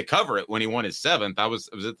sent me to cover it when he won his 7th. I was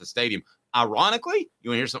at the stadium. Ironically, you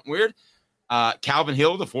want to hear something weird? Calvin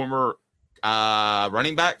Hill, the former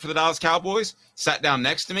running back for the Dallas Cowboys, sat down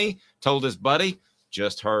next to me, told his buddy,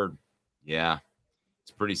 just heard, yeah,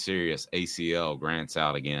 it's pretty serious. ACL, Grant's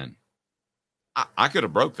out again. I could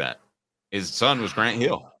have broke that. His son was Grant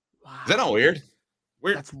Hill. Wow. Is that not weird?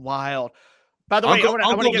 That's wild. By the way,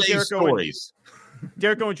 I want to give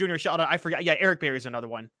Derek Owen Jr. a shout out. I forgot. Yeah, Eric Berry's another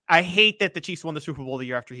one. I hate that the Chiefs won the Super Bowl the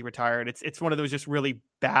year after he retired. It's one of those just really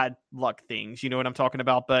bad luck things. You know what I'm talking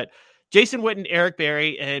about? But Jason Witten, Eric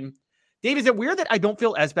Berry, and Dave, is it weird that I don't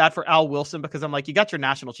feel as bad for Al Wilson because I'm like, you got your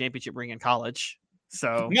national championship ring in college.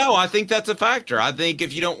 So no, I think that's a factor. I think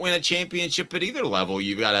if you don't win a championship at either level,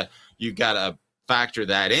 you've got to factor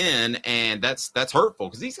that in, and that's hurtful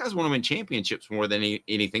because these guys want to win championships more than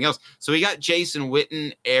anything else. So we got Jason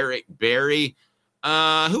Witten, Eric Berry.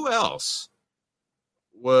 Who else?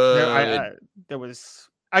 There was,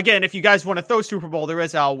 again, if you guys want to throw Super Bowl, there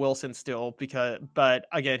is Al Wilson still but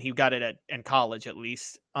again, he got it in college at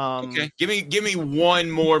least. Okay, give me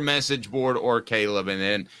one more message board or Caleb, and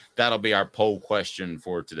then that'll be our poll question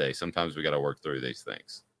for today. Sometimes we got to work through these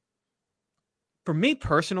things. For me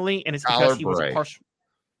personally, and it's because he was a partial.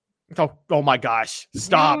 Oh my gosh!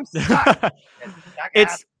 Stop.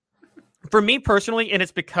 It's for me personally, and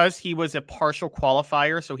it's because he was a partial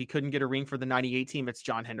qualifier, so he couldn't get a ring for the '98 team. It's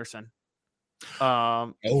John Henderson.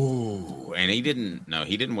 And he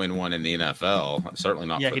didn't win one in the NFL. Certainly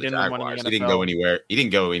not. For he didn't Jaguars. win one in the NFL. He didn't go anywhere. He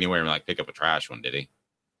didn't go anywhere and like pick up a trash one, did he?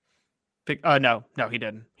 No, he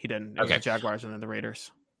didn't. It was Okay. the Jaguars and then the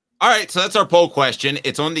Raiders. All right, so that's our poll question.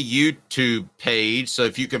 It's on the YouTube page, so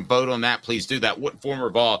if you can vote on that, please do that. What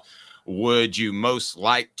former Vol would you most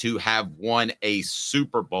like to have won a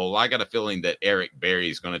Super Bowl? I got a feeling that Eric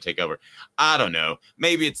Berry is going to take over. I don't know.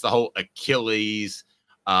 Maybe it's the whole Achilles,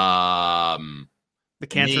 the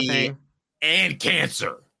cancer thing, and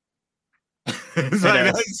cancer.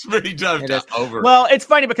 That's pretty tough to over. Well, it's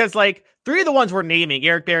funny because like 3 of the ones we're naming,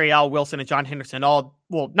 Eric Berry, Al Wilson, and John Henderson,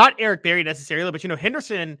 not Eric Berry necessarily, but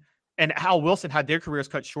Henderson and Al Wilson had their careers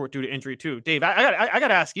cut short due to injury too. Dave, I got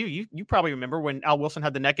to ask you, you probably remember when Al Wilson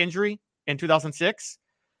had the neck injury in 2006?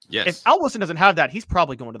 Yes. If Al Wilson doesn't have that, he's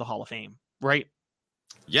probably going to the Hall of Fame, right?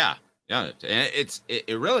 Yeah. And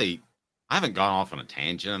it really, I haven't gone off on a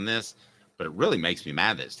tangent on this, but it really makes me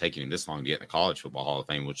mad that it's taking him this long to get in the College Football Hall of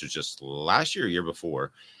Fame, which was just last year, year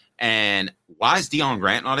before. And why is Deion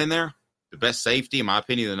Grant not in there? The best safety, in my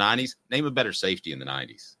opinion, in the 90s. Name a better safety in the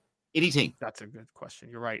 90s. Any team. That's a good question.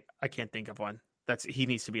 You're right. I can't think of one. He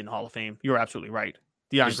needs to be in the Hall of Fame. You're absolutely right.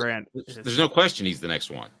 Deion Grant. There's no question he's the next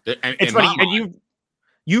one. It's funny. And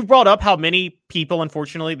you brought up how many people,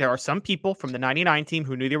 unfortunately, there are some people from the 99 team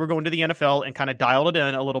who knew they were going to the NFL and kind of dialed it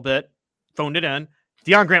in a little bit, phoned it in.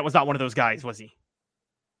 Deion Grant was not one of those guys, was he?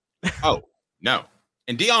 Oh, no.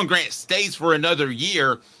 And Deion Grant stays for another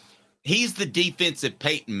year. He's the defensive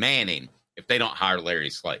Peyton Manning if they don't hire Larry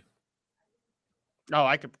Slade. Oh,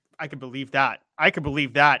 I could believe that.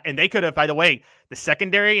 And they could have, by the way, the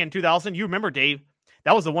secondary in 2000, you remember, Dave,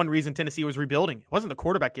 that was the one reason Tennessee was rebuilding. It wasn't the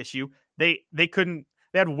quarterback issue. They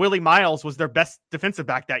had Willie Miles was their best defensive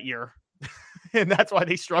back that year. And that's why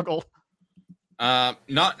they struggled.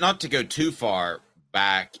 Not to go too far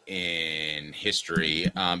back in history,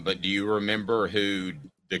 but do you remember who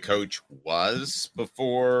the coach was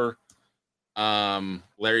before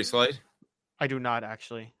Larry Slade? I do not,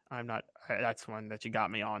 actually. I'm not. That's one that you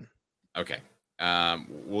got me on. Okay.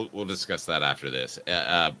 We'll discuss that after this.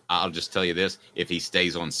 I'll just tell you this: if he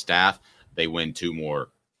stays on staff, they win two more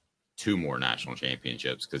national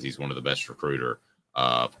championships because he's one of the best recruiter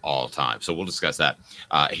of all time. So we'll discuss that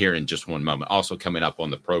here in just one moment. Also coming up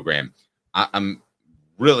on the program, I'm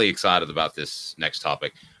really excited about this next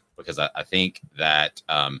topic because I think that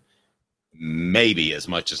maybe, as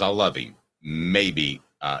much as I love him, maybe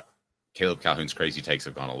Caleb Calhoun's crazy takes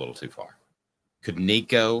have gone a little too far. Could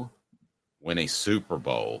Nico win a Super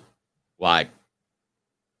Bowl like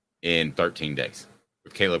in 13 days?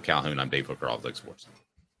 With Caleb Calhoun, I'm Dave Hooker, All Things Sports.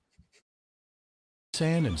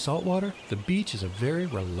 Sand and salt water, the beach is a very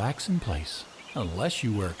relaxing place. Unless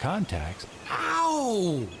you wear contacts.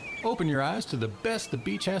 Ow! Open your eyes to the best the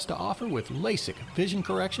beach has to offer with LASIK vision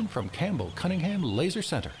correction from Campbell Cunningham Laser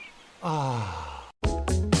Center. Ah.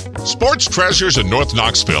 Sports Treasures in North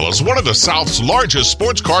Knoxville is one of the South's largest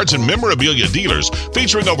sports cards and memorabilia dealers,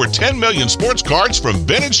 featuring over 10 million sports cards from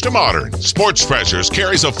vintage to modern. Sports Treasures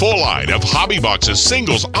carries a full line of hobby boxes,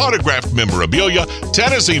 singles, autographed memorabilia,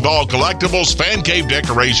 Tennessee Vol collectibles, fan cave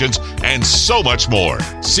decorations, and so much more.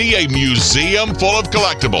 See a museum full of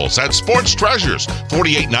collectibles at Sports Treasures,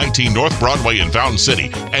 4819 North Broadway in Fountain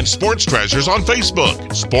City, and Sports Treasures on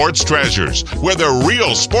Facebook. Sports Treasures, where the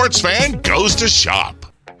real sports fan goes to shop.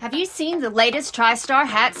 Have you seen the latest TriStar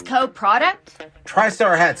Hats Co. product?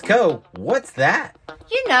 TriStar Hats Co.? What's that?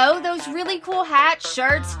 You know, those really cool hats,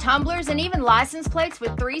 shirts, tumblers, and even license plates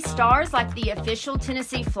with 3 stars like the official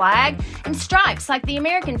Tennessee flag and stripes like the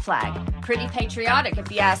American flag. Pretty patriotic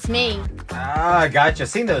if you ask me. Ah, gotcha.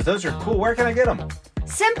 Seen those. Those are cool. Where can I get them?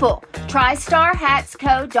 Simple.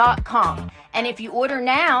 TriStarHatsCo.com. And if you order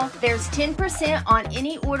now, there's 10% on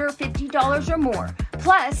any order $50 or more.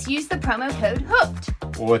 Plus, use the promo code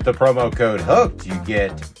HOOKED. With the promo code HOOKED, you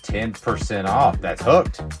get 10% off. That's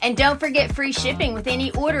hooked. And don't forget free shipping with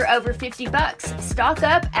any order over $50. Stock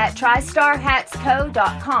up at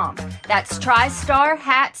TriStarHatsCo.com. That's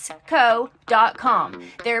TriStarHatsCo.com.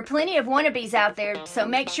 There are plenty of wannabes out there, so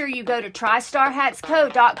make sure you go to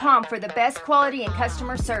TriStarHatsCo.com for the best quality and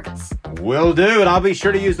customer service. Will do, and I'll be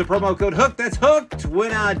sure to use the promo code HOOKED. That's hooked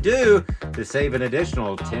when I do, to save an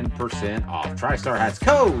additional 10% off.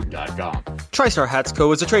 TriStarHatsCo.com. TriStar Hats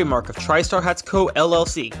Co. is a trademark of TriStar Hats Co.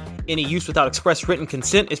 LLC. Any use without express written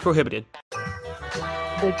consent is prohibited.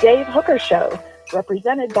 The Dave Hooker Show,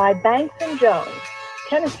 represented by Banks & Jones,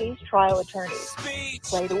 Tennessee's trial attorneys.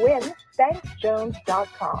 Play to win,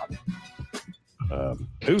 BanksJones.com.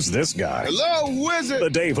 Who's this guy? Hello, wizard. The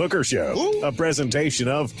Dave Hooker Show, Who? a presentation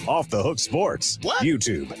of Off the Hook Sports. What?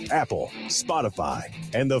 YouTube, Apple, Spotify,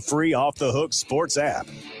 and the free Off the Hook Sports app.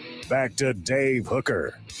 Back to Dave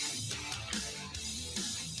Hooker.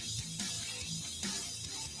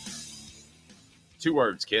 Two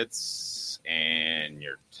words, kids, and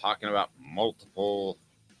you're talking about multiple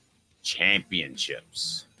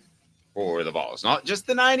championships for the Vols. Not just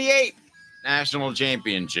the 98 national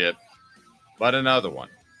championship, but another one.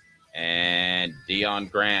 And Dion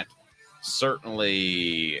Grant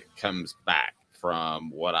certainly comes back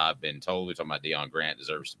from what I've been told. We're talking about Dion Grant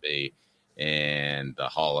deserves to be in the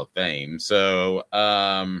Hall of Fame. So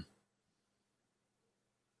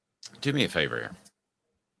do me a favor here.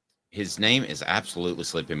 His name is absolutely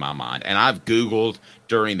slipping my mind. And I've Googled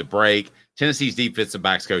during the break, Tennessee's defensive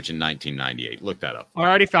backs coach in 1998. Look that up. I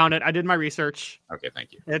already found it. I did my research. Okay,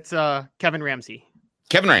 thank you. It's Kevin Ramsey.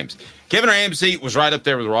 Kevin Ramsey was right up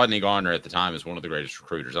there with Rodney Garner at the time as one of the greatest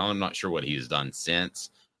recruiters. I'm not sure what he's done since.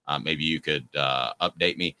 Maybe you could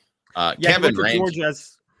update me. Kevin Ramsey.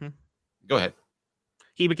 Go ahead.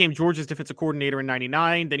 He became Georgia's defensive coordinator in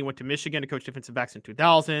 99. Then he went to Michigan to coach defensive backs in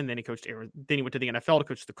 2000. Then he went to the NFL to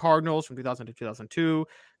coach the Cardinals from 2000 to 2002.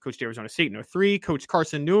 Coached Arizona State in 03. Coached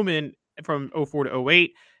Carson Newman from 04 to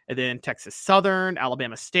 08. And then Texas Southern,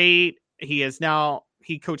 Alabama State. He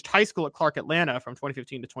coached high school at Clark Atlanta from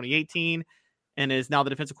 2015 to 2018 and is now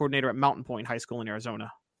the defensive coordinator at Mountain Point High School in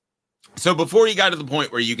Arizona. So before he got to the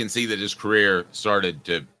point where you can see that his career started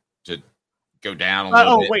to go down a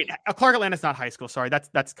little bit. Wait, Clark Atlanta's not high school. Sorry,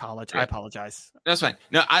 that's college. Yeah. I apologize. That's fine.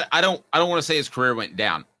 No, I don't want to say his career went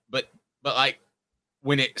down, but like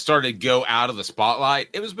when it started to go out of the spotlight,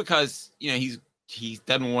 it was because he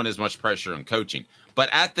doesn't want as much pressure on coaching. But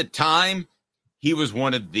at the time, he was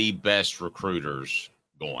one of the best recruiters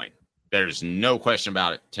going. There's no question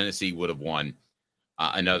about it. Tennessee would have won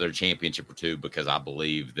another championship or two because I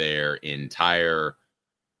believe their entire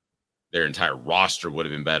roster would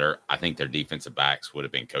have been better. I think their defensive backs would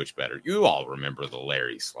have been coached better. You all remember the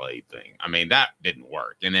Larry Slade thing. I mean, that didn't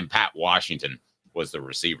work. And then Pat Washington was the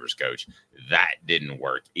receivers coach. That didn't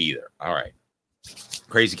work either. All right.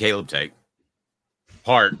 Crazy Caleb take.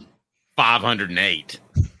 Part 508.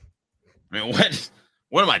 I mean,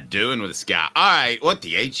 what am I doing with this guy? All right. What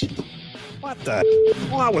the H? What the?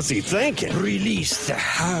 What was he thinking? Release the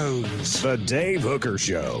hounds. The Dave Hooker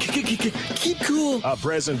Show. Keep cool. A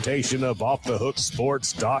presentation of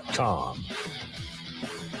OffTheHookSports.com.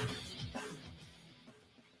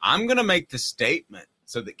 I'm going to make the statement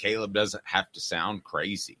so that Caleb doesn't have to sound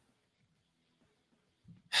crazy.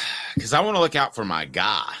 Because I want to look out for my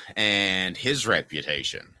guy and his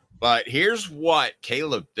reputation. But here's what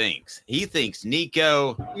Caleb thinks. He thinks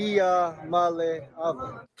Nico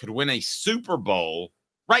Iamaleava could win a Super Bowl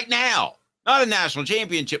right now. Not a national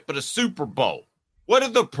championship, but a Super Bowl. What are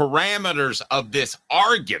the parameters of this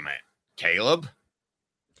argument, Caleb?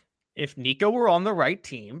 If Nico were on the right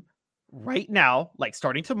team right now, like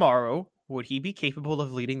starting tomorrow, would he be capable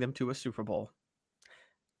of leading them to a Super Bowl?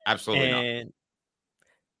 Absolutely and not.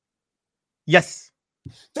 Yes.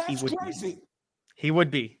 That's crazy. He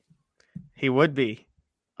would be. He would be.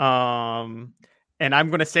 And I'm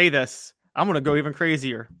going to say this. I'm going to go even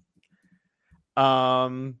crazier.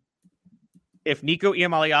 If Nico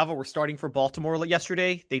Iamaleava were starting for Baltimore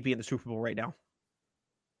yesterday, they'd be in the Super Bowl right now.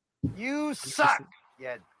 You suck, you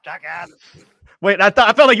jackass. Wait, I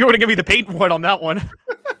felt like you were going to give me the Peyton one on that one.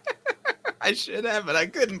 I should have, but I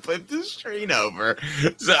couldn't flip the screen over.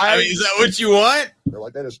 So, I mean, is that what you want? They're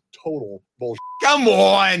like, that is total bullshit. Come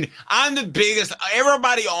on. I'm the biggest.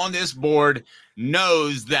 Everybody on this board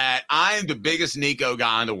knows that I am the biggest Nico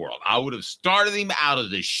guy in the world. I would have started him out of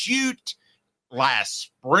the chute last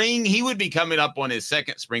spring. He would be coming up on his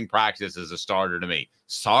second spring practice as a starter to me.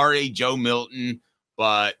 Sorry, Joe Milton,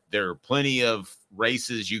 but there are plenty of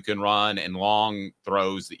races you can run and long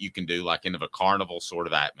throws that you can do like in a carnival sort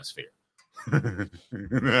of atmosphere. Come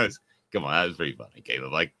on, that was pretty funny,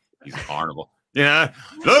 Caleb. Like he's a carnival. Yeah.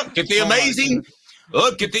 Look at the amazing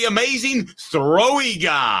throwy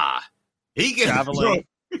guy. He can throw, no,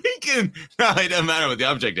 it doesn't matter what the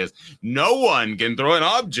object is. No one can throw an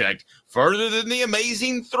object further than the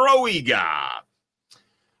amazing throwy guy.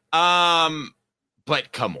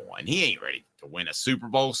 But come on, he ain't ready to win a Super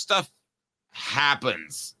Bowl. Stuff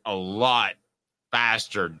happens a lot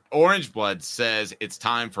faster. Orange Blood says it's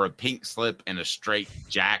time for a pink slip and a straight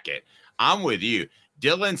jacket. I'm with you.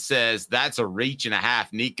 Dylan says that's a reach and a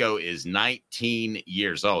half. Nico is 19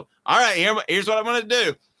 years old. All right, here's what I'm going to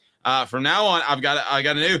do. From now on, I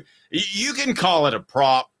got a new. You can call it a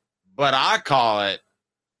prop, but I call it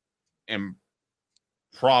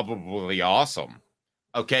probably awesome.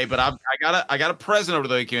 Okay, but I got a present over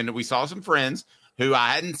the weekend. We saw some friends who I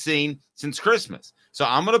hadn't seen since Christmas. So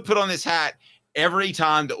I'm going to put on this hat every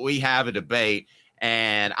time that we have a debate,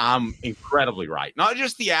 and I'm incredibly right. Not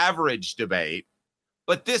just the average debate,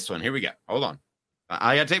 but this one. Here we go. Hold on.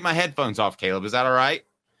 I got to take my headphones off, Caleb. Is that all right?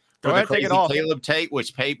 Go ahead, take it off. Caleb take,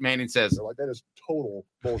 which Peyton Manning says. They're like, that is total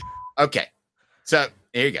bullshit. Okay. So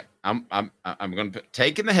here you go. I'm going to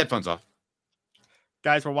taking the headphones off.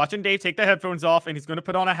 Guys, we're watching Dave take the headphones off, and he's going to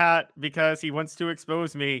put on a hat because he wants to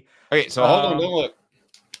expose me. Okay, so hold on, don't look.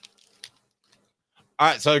 All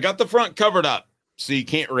right, so I got the front covered up, so you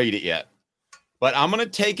can't read it yet. But I'm going to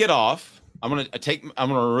take it off. I'm going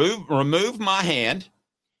to remove my hand,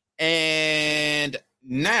 and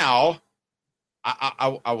now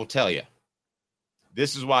I will tell you.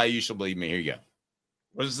 This is why you should believe me. Here you go.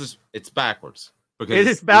 What is this? It's backwards. Because it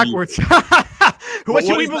is backwards. What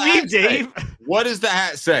should we believe, Dave? What does the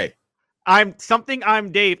hat say? I'm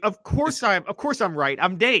Dave. Of course I'm right.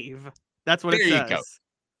 I'm Dave. That's what it says. There you go.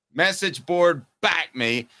 Message board, back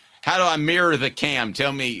me. How do I mirror the cam?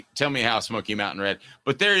 Tell me how Smoky Mountain Red.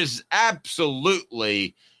 But there is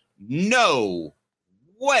absolutely no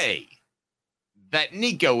way that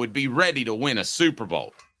Nico would be ready to win a Super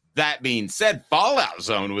Bowl. That being said, Fallout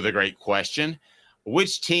Zone with a great question.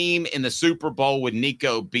 Which team in the Super Bowl would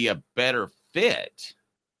Nico be a better fit?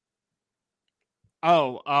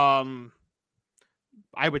 I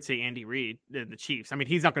would say Andy Reid, the Chiefs. I mean,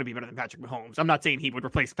 he's not going to be better than Patrick Mahomes. I'm not saying he would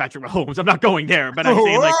replace Patrick Mahomes. I'm not going there, but I'm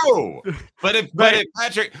saying but if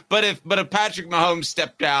Patrick Mahomes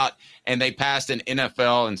stepped out and they passed an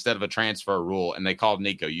NFL instead of a transfer rule and they called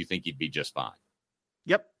Nico, you think he'd be just fine?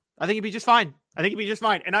 Yep, I think he'd be just fine.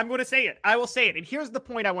 And I'm going to say it. I will say it. And here's the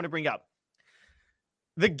point I want to bring up.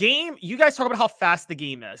 The game, you guys talk about how fast the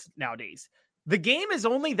game is nowadays. The game is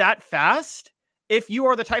only that fast if you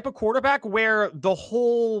are the type of quarterback where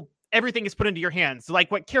everything is put into your hands,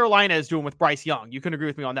 like what Carolina is doing with Bryce Young. You can agree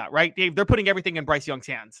with me on that, right, Dave? They're putting everything in Bryce Young's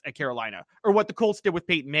hands at Carolina, or what the Colts did with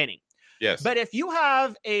Peyton Manning. Yes. But if you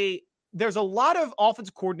have there's a lot of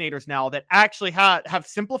offensive coordinators now that actually have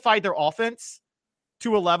simplified their offense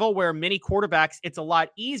to a level where many quarterbacks, it's a lot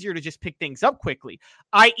easier to just pick things up quickly,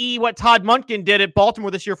 i.e. what Todd Monken did at Baltimore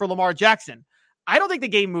this year for Lamar Jackson. I don't think the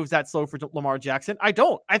game moves that slow for Lamar Jackson. I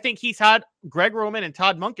don't. I think he's had Greg Roman and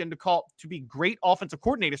Todd Monken to be great offensive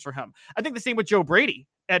coordinators for him. I think the same with Joe Brady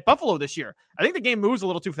at Buffalo this year. I think the game moves a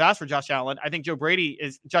little too fast for Josh Allen. I think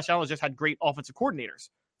Josh Allen has just had great offensive coordinators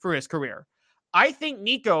for his career. I think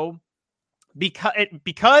Nico,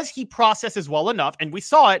 because he processes well enough, and we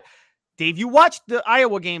saw it, Dave, you watched the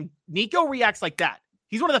Iowa game, Nico reacts like that.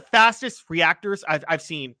 He's one of the fastest reactors I've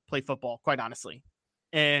seen play football, quite honestly.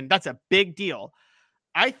 And that's a big deal.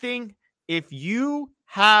 I think if you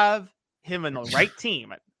have him in the right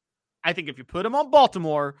team, I think if you put him on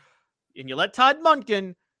Baltimore and you let Todd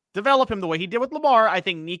Monken develop him the way he did with Lamar, I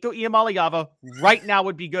think Nico Iamaleava right now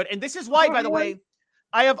would be good. And this is why, by the way,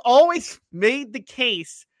 I have always made the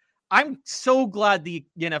case. I'm so glad the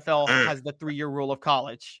NFL has the 3-year rule of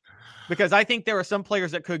college, because I think there are some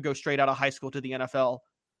players that could go straight out of high school to the NFL.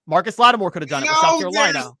 Marcus Lattimore could have done it with South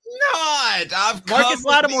Carolina. Marcus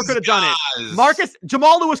Lattimore could have done it.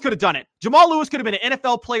 Jamal Lewis could have done it. Jamal Lewis could have been an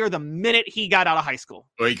NFL player the minute he got out of high school.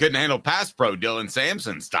 Well, he couldn't handle pass pro Dylan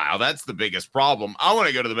Sampson style. That's the biggest problem. I want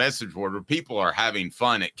to go to the message board where people are having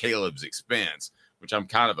fun at Caleb's expense, which I'm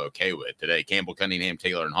kind of okay with today. Campbell, Cunningham,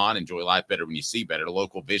 Taylor, and Hahn. Enjoy life better when you see better. A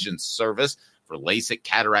local vision service for LASIK,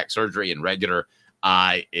 cataract surgery, and regular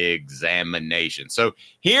eye examination. So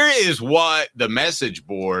here is what the message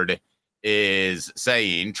board is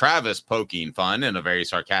saying. Travis poking fun in a very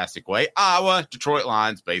sarcastic way. Iowa, Detroit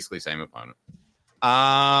Lions, basically same opponent.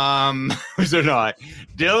 They're not.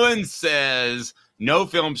 Dylan says no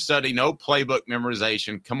film study, no playbook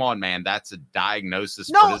memorization. Come on, man. That's a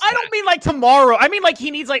diagnosis. No, I don't mean like tomorrow. I mean like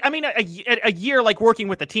he needs a year like working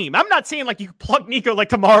with the team. I'm not saying like you plug Nico like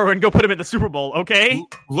tomorrow and go put him in the Super Bowl, okay?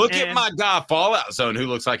 Look at my guy Fallout Zone, who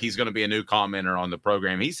looks like he's going to be a new commenter on the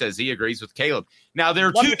program. He says he agrees with Caleb. Now there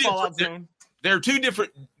are two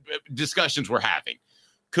different discussions we're having.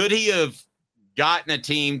 Could he have gotten a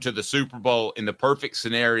team to the Super Bowl in the perfect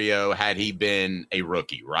scenario had he been a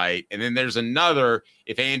rookie, right? And then there's another,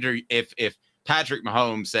 if Patrick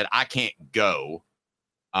Mahomes said, I can't go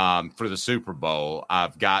for the Super Bowl,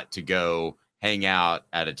 I've got to go hang out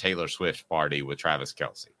at a Taylor Swift party with Travis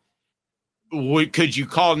Kelce. Could you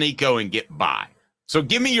call Nico and get by? So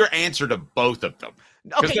give me your answer to both of them.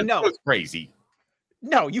 Okay, no. That's crazy.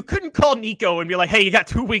 No, you couldn't call Nico and be like, hey, you got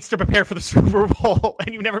 2 weeks to prepare for the Super Bowl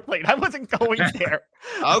and you never played. I wasn't going there.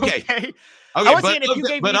 Okay. I was saying if you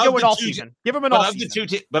gave Nico an all-season. Give him an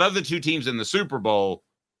all-season. But of the two teams in the Super Bowl,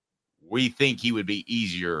 we think he would be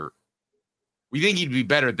easier. We think he'd be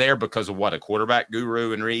better there because of what, a quarterback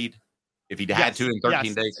guru and Reed? If he'd had to in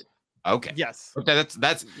 13 days? Okay. Yes. Okay,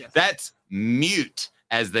 that's mute,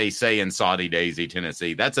 as they say in Saudi Daisy,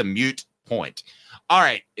 Tennessee. That's a mute point. All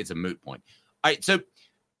right, it's a moot point. All right, so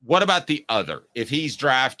what about the other? If he's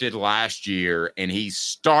drafted last year and he's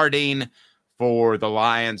starting for the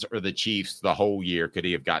Lions or the Chiefs the whole year, could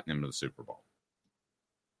he have gotten him to the Super Bowl?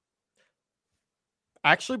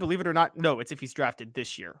 Actually, believe it or not, no, it's if he's drafted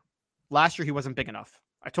this year. Last year, he wasn't big enough.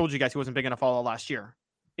 I told you guys he wasn't big enough all of last year.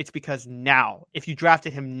 It's because now, if you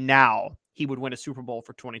drafted him now, he would win a Super Bowl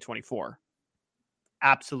for 2024.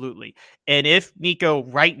 Absolutely. And if Nico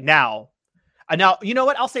right now, you know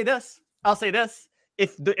what? I'll say this.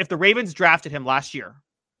 If the Ravens drafted him last year,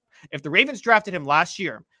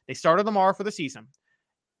 they started Lamar for the season.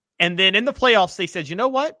 And then in the playoffs, they said, you know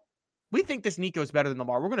what? We think this Nico is better than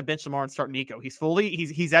Lamar. We're going to bench Lamar and start Nico.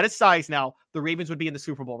 He's at his size now. The Ravens would be in the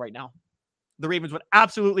Super Bowl right now. The Ravens would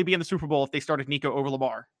absolutely be in the Super Bowl if they started Nico over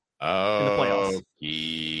Lamar in the playoffs.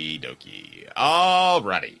 Okie dokie. All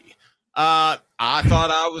righty. I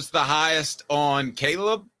thought I was the highest on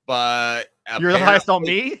Caleb, but you're the highest on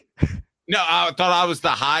me? No, I thought I was the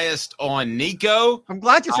highest on Nico. I'm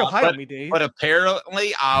glad you're so high on me, Dave. But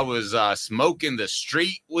apparently I was smoking the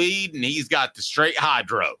street weed, and he's got the straight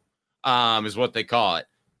hydro, is what they call it.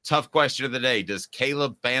 Tough question of the day. Does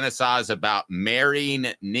Caleb fantasize about marrying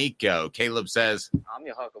Nico? Caleb says, I'm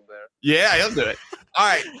your huckleberry. Yeah, he'll do it. All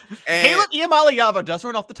right. And Caleb Iamaleava does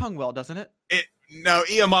run off the tongue well, doesn't it? No,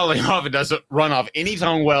 Iamaleava doesn't run off any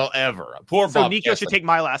tongue well ever. Poor so Bob Nico Kessling. should take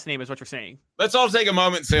my last name, is what you're saying. Let's all take a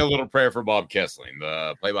moment and say a little prayer for Bob Kessling,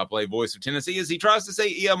 the play-by-play voice of Tennessee, as he tries to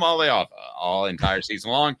say Iamaleava all entire season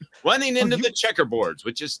long, running into the checkerboards,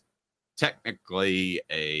 which is technically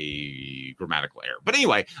a grammatical error. But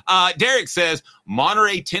anyway, Derek says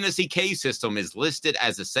Monterey, Tennessee cave system is listed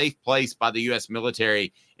as a safe place by the U.S.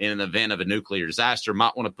 military in an event of a nuclear disaster.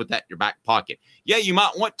 Might want to put that in your back pocket. Yeah, you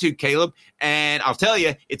might want to, Caleb. And I'll tell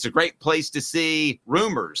you, it's a great place to see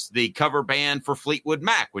Rumors, the cover band for Fleetwood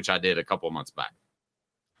Mac, which I did a couple of months back.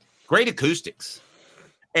 Great acoustics.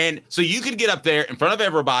 And so you could get up there in front of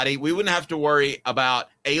everybody. We wouldn't have to worry about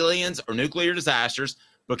aliens or nuclear disasters,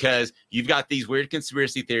 because you've got these weird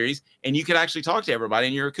conspiracy theories, and you could actually talk to everybody,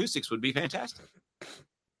 and your acoustics would be fantastic.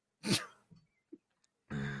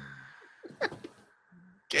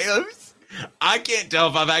 Caleb, I can't tell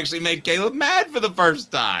if I've actually made Caleb mad for the first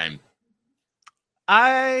time.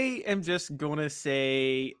 I am just going to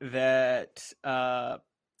say that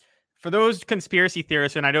for those conspiracy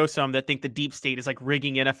theorists, and I know some that think the deep state is like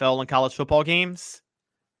rigging NFL and college football games,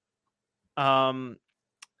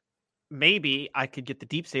 maybe I could get the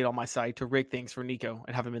deep state on my side to rig things for Nico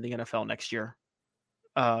and have him in the NFL next year.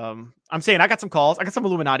 I'm saying I got some calls. I got some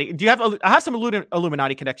Illuminati. I have some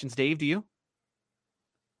Illuminati connections, Dave. Do you?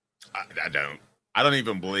 I don't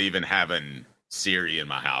even believe in having Siri in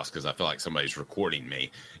my house because I feel like somebody's recording me.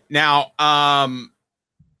 Now,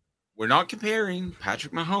 we're not comparing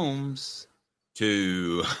Patrick Mahomes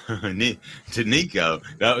to Nico.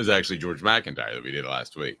 That was actually George McIntyre that we did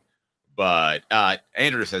last week. But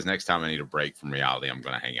Andrew says, next time I need a break from reality, I'm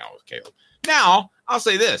going to hang out with Caleb. Now, I'll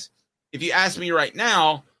say this. If you ask me right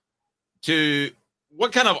now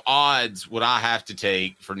what kind of odds would I have to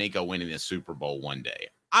take for Nico winning the Super Bowl one day?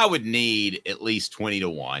 I would need at least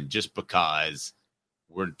 20-1 just because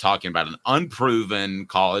we're talking about an unproven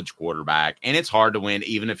college quarterback, and it's hard to win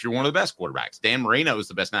even if you're one of the best quarterbacks. Dan Marino is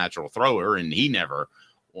the best natural thrower, and he never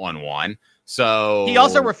won one. So he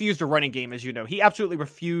also refused a running game, as you know. He absolutely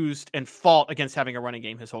refused and fought against having a running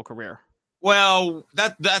game his whole career. Well,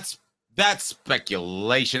 that's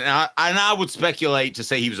speculation. And I would speculate to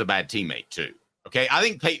say he was a bad teammate too. Okay. I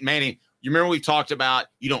think Peyton Manning, you remember we've talked about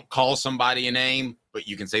you don't call somebody a name, but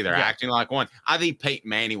you can say they're acting like one. I think Peyton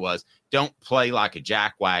Manning don't play like a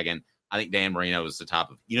jackwagon. I think Dan Marino was the type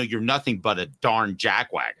of, you're nothing but a darn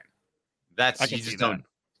jackwagon.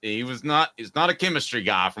 He's not a chemistry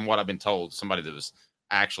guy from what I've been told, somebody that was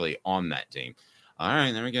actually on that team. All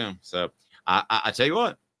right, there we go. So I tell you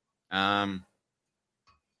what,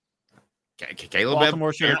 Caleb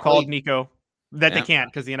Baltimore should have called Nico. That they can't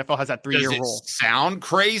because the NFL has that 3-year rule. Does it sound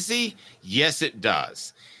crazy? Yes, it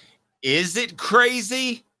does. Is it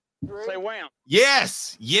crazy? Say wham.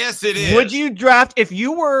 Yes, it is. Would you draft if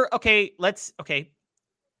you were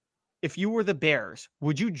if you were the Bears,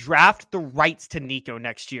 would you draft the rights to Nico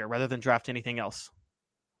next year rather than draft anything else?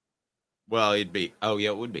 Well, it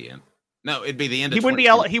would be in. No, it'd be the end of he wouldn't be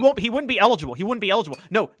eligible. He wouldn't be eligible.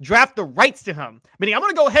 No, draft the rights to him. Meaning I'm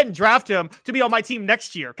going to go ahead and draft him to be on my team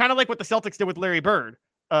next year. Kind of like what the Celtics did with Larry Bird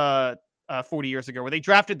 40 years ago, where they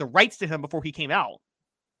drafted the rights to him before he came out.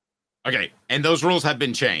 Okay, and those rules have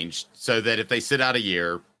been changed so that if they sit out a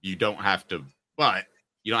year, you don't have to go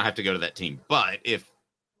to that team. But if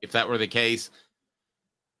that were the case,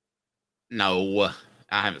 no,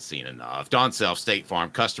 I haven't seen enough. Don Self, State Farm,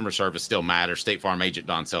 customer service still matters. State Farm agent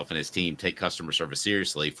Don Self and his team take customer service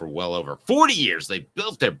seriously. For well over 40 years, they've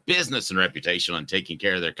built their business and reputation on taking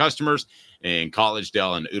care of their customers in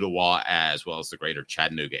Collegedale and Ottawa, as well as the greater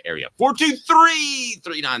Chattanooga area.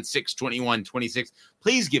 423-396-2126.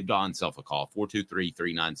 Please give Don Self a call.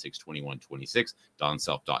 423-396-2126.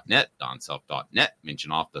 DonSelf.net. DonSelf.net.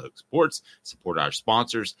 Mention Off the Hook Sports. Support our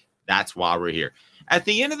sponsors. That's why we're here. At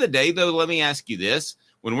the end of the day, though, let me ask you this.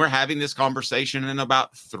 When we're having this conversation in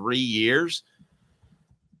about 3 years,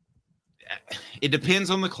 it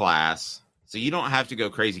depends on the class. So you don't have to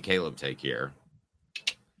go crazy Caleb take here.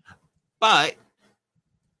 But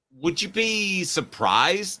would you be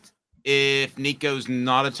surprised if Nico's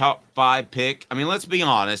not a top 5 pick? I mean, let's be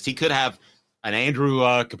honest. He could have an Andrew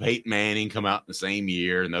Luck, a Peyton Manning come out in the same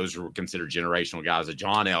year, and those were considered generational guys, a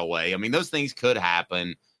John Elway. I mean, those things could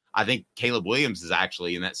happen. I think Caleb Williams is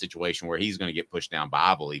actually in that situation where he's going to get pushed down by,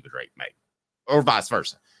 I believe, a Drake May, or vice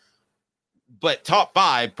versa. But top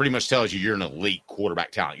 5 pretty much tells you you're an elite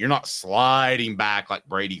quarterback talent. You're not sliding back like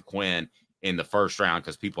Brady Quinn in the first round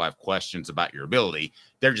because people have questions about your ability.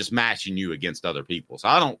 They're just matching you against other people. So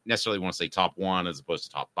I don't necessarily want to say top 1 as opposed to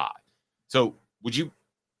top 5. So would you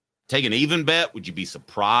take an even bet? Would you be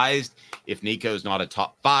surprised if Nico's not a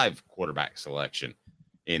top 5 quarterback selection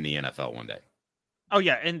in the NFL one day? Oh,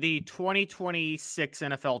 yeah, in the 2026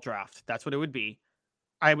 NFL draft. That's what it would be.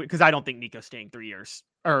 Because I don't think Nico's staying 3 years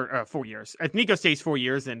or 4 years. If Nico stays 4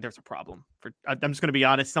 years, then there's a problem. I'm just going to be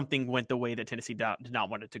honest. Something went the way that Tennessee did not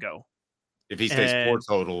want it to go. If he stays 4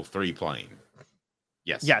 total, 3 playing.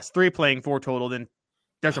 Yes. Yes, 3 playing, 4 total, then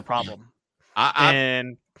there's a problem. I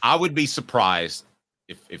would be surprised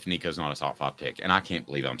if Nico's not a top 5 pick. And I can't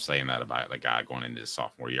believe I'm saying that about the guy going into his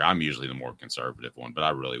sophomore year. I'm usually the more conservative one, but I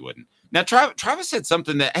really wouldn't. Now, Travis said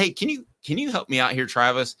something that, hey, can you help me out here,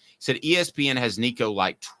 Travis? He said ESPN has Nico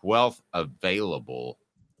like 12th available.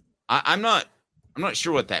 I'm not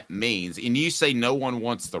sure what that means. And you say no one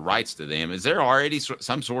wants the rights to them. Is there already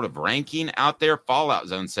some sort of ranking out there? Fallout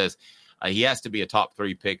Zone says he has to be a top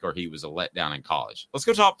 3 pick or he was a letdown in college. Let's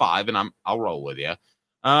go top 5, and I'll roll with you.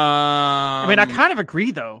 I mean, I kind of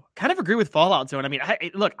agree, though. Kind of agree with Fallout Zone. I mean,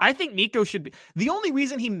 I think Nico should be. The only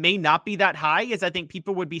reason he may not be that high is I think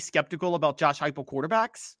people would be skeptical about Josh Heupel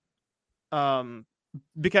quarterbacks.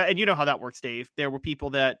 Because, and you know how that works, Dave. There were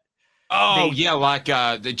people that. Like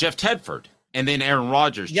the Jeff Tedford, and then Aaron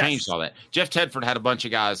Rodgers changed all that. Jeff Tedford had a bunch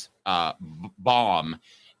of guys bomb,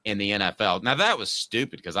 in the NFL. Now, that was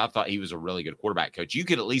stupid because I thought he was a really good quarterback coach. You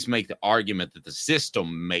could at least make the argument that the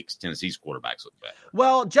system makes Tennessee's quarterbacks look better.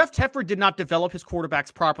 Well, Jeff Teffer did not develop his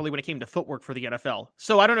quarterbacks properly when it came to footwork for the NFL.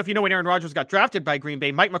 So I don't know if you know, when Aaron Rodgers got drafted by Green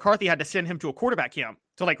Bay, Mike McCarthy had to send him to a quarterback camp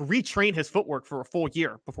to like retrain his footwork for a full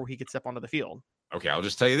year before he could step onto the field. Okay, I'll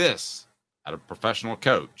just tell you this. I had a professional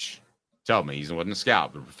coach tell me, he wasn't a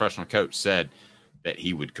scout, but a professional coach said that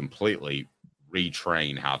he would completely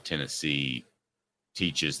retrain how Tennessee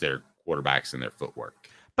teaches their quarterbacks and their footwork.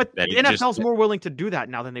 But the NFL's more willing to do that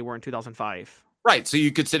now than they were in 2005. Right. So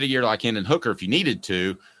you could sit a year like Hendon Hooker if you needed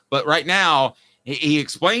to. But right now, he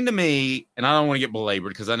explained to me, and I don't want to get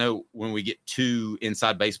belabored because I know when we get too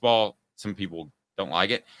inside baseball, some people don't like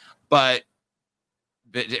it. But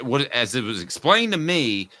as it was explained to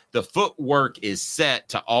me, the footwork is set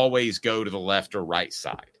to always go to the left or right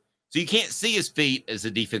side. So you can't see his feet as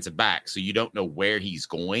a defensive back, so you don't know where he's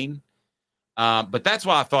going. But that's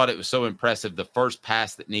why I thought it was so impressive. The first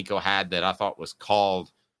pass that Nico had that I thought was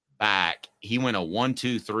called back, he went a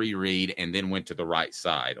 1-2-3 read and then went to the right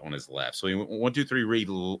side on his left. So he went 1-2-3 read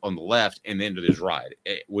on the left and then to his right,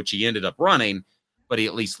 which he ended up running, but he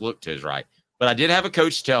at least looked to his right. But I did have a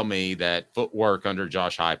coach tell me that footwork under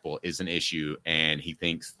Josh Heupel is an issue, and he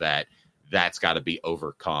thinks that that's got to be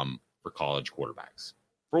overcome for college quarterbacks,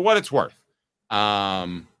 for what it's worth.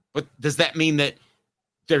 But does that mean that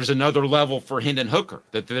there's another level for Hendon Hooker,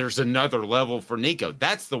 that there's another level for Nico?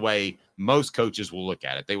 That's the way most coaches will look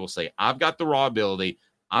at it. They will say, I've got the raw ability.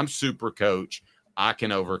 I'm super coach. I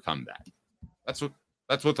can overcome that. That's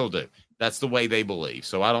what they'll do. That's the way they believe.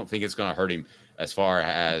 So I don't think it's going to hurt him as far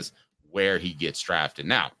as where he gets drafted.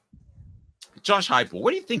 Now, Josh Heupel,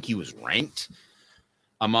 what do you think he was ranked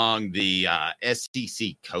among the SEC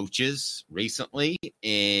coaches recently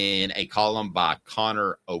in a column by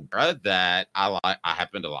Connor O'Gara that I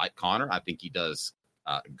happen to like Connor. I think he does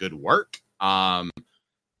good work. I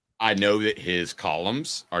know that his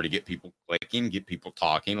columns are to get people clicking, get people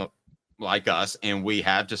talking like us, and we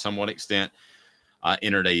have to somewhat extent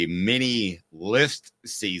entered a mini list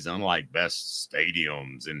season like best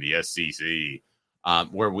stadiums in the SEC,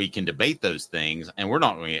 where we can debate those things. And we're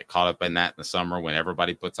not going to get caught up in that in the summer when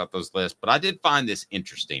everybody puts out those lists. But I did find this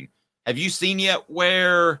interesting. Have you seen yet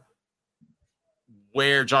where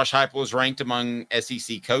Josh Heupel is ranked among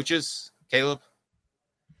SEC coaches, Caleb?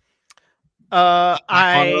 By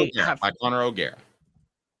Connor O'Gara.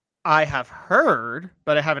 I have heard,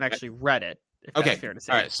 but I haven't actually read it. If okay. That's fair to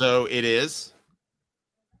say. All right. So it is.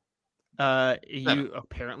 You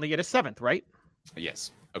apparently get a 7th, right?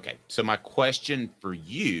 Yes. Okay. So my question for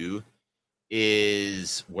you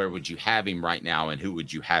is, where would you have him right now and who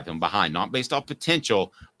would you have him behind? Not based off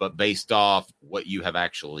potential, but based off what you have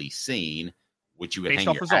actually seen, which you would based hang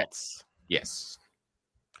off your results. hat. Yes.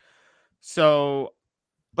 So,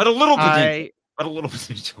 but a little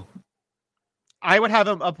potential. I would have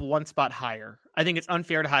him up one spot higher. I think it's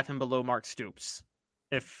unfair to have him below Mark Stoops,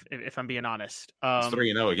 if I'm being honest. It's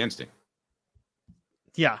 3-0 against him.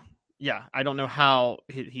 Yeah. I don't know how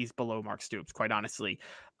he's below Mark Stoops, quite honestly.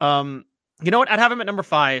 You know what? I'd have him at number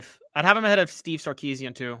 5. I'd have him ahead of Steve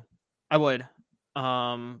Sarkisian too. I would.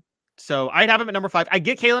 So I'd have him at number 5. I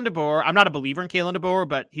get Kalen DeBoer. I'm not a believer in Kalen DeBoer,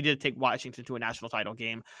 but he did take Washington to a national title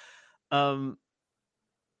game.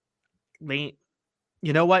 Lane,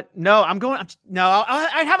 you know what? No,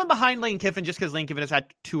 I'd have him behind Lane Kiffin just because Lane Kiffin has had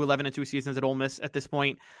 2-11-2 seasons at Ole Miss at this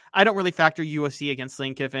point. I don't really factor USC against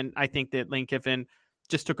Lane Kiffin. I think that Lane Kiffin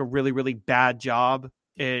just took a really, really bad job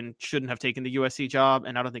and shouldn't have taken the USC job.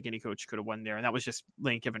 And I don't think any coach could have won there. And that was just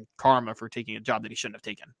Lane Kiffin karma for taking a job that he shouldn't have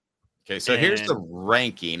taken. Okay, so here's the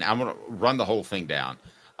ranking. I'm going to run the whole thing down.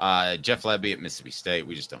 Jeff Lebby at Mississippi State.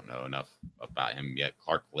 We just don't know enough about him yet.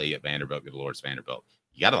 Clark Lee at Vanderbilt. Good Lord, it's Vanderbilt.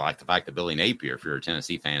 You got to like the fact that Billy Napier, if you're a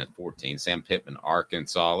Tennessee fan, at 14. Sam Pittman,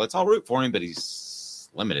 Arkansas. Let's all root for him, but he's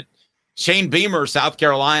limited. Shane Beamer, South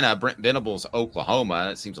Carolina. Brent Venables, Oklahoma.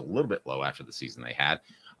 It seems a little bit low after the season they had,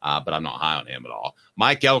 but I'm not high on him at all.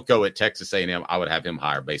 Mike Elko at Texas A&M. I would have him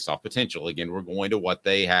higher based off potential. Again, we're going to what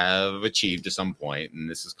they have achieved to some point, and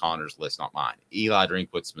this is Connor's list, not mine. Eli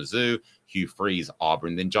Drinkwitz, Mizzou. Hugh Freeze,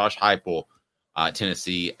 Auburn. Then Josh Heupel,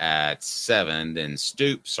 Tennessee at 7. Then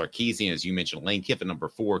Stoops, Sarkisian, as you mentioned. Lane Kiffin, number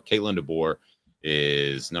 4. Kalen DeBoer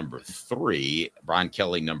is number 3. Brian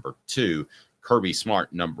Kelly, number 2. Kirby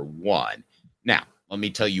Smart, number 1. Now, let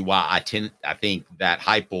me tell you why I think that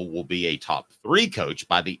Heupel will be a top 3 coach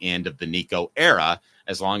by the end of the Nico era,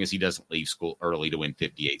 as long as he doesn't leave school early to win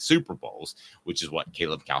 58 Super Bowls, which is what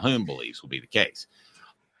Caleb Calhoun believes will be the case.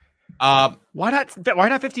 Why not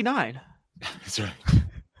 59? That's right.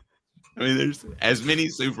 I mean, there's as many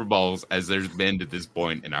Super Bowls as there's been to this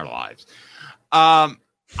point in our lives.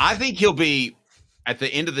 I think he'll be at the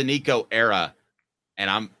end of the Nico era,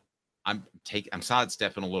 and I'm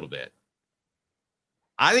sidestepping a little bit.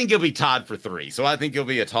 I think he'll be tied for 3, so I think he'll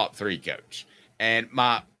be a top 3 coach. And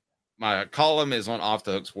my column is on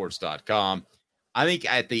offthehooksports.com. I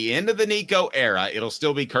think at the end of the Nico era, it'll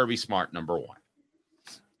still be Kirby Smart number 1.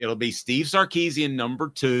 It'll be Steve Sarkisian number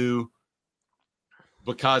 2,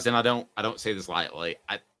 because, and I don't say this lightly,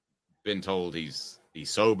 I've been told he's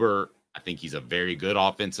sober. I think he's a very good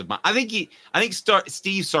offensive mind. I think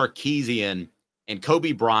Steve Sarkisian and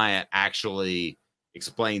Kobe Bryant actually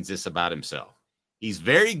explains this about himself. He's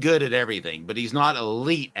very good at everything, but he's not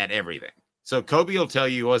elite at everything. So Kobe will tell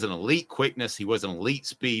you he wasn't elite quickness, he wasn't elite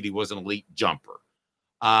speed, he wasn't elite jumper.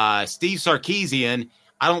 Steve Sarkisian,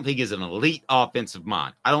 I don't think is an elite offensive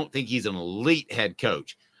mind. I don't think he's an elite head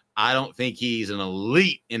coach. I don't think he's an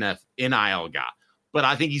elite NIL guy. But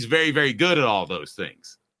I think he's very, very good at all those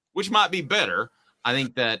things, which might be better. I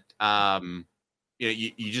think that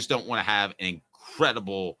you just don't want to have an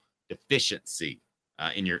incredible deficiency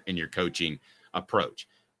in your coaching approach.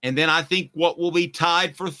 And then I think what will be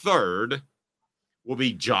tied for 3rd will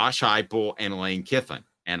be Josh Heupel and Lane Kiffin.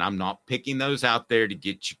 And I'm not picking those out there to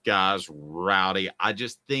get you guys rowdy. I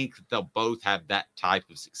just think that they'll both have that type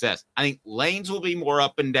of success. I think Lane's will be more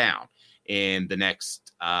up and down in the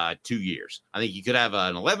next 2 years. I think he could have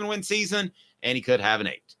an 11-win season, and he could have an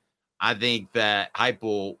 8. I think that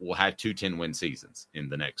Heupel will have 2 10-win seasons in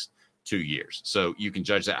the next 2 years. So you can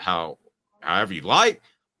judge that however you like,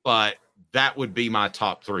 but that would be my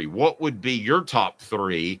top 3. What would be your top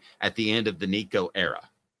 3 at the end of the Nico era?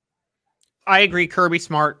 I agree. Kirby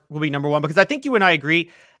Smart will be number 1, because I think you and I agree.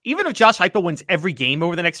 Even if Josh Heupel wins every game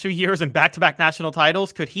over the next 2 years and back-to-back national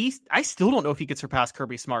titles, I still don't know if he could surpass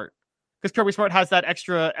Kirby Smart, because Kirby Smart has that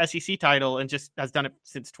extra SEC title and just has done it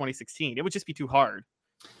since 2016. It would just be too hard.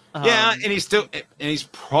 Yeah, and he's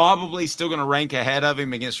probably still going to rank ahead of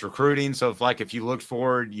him against recruiting. So if you look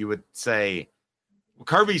forward, you would say, well,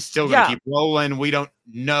 Kirby's still going to keep rolling. We don't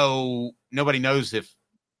know. Nobody knows if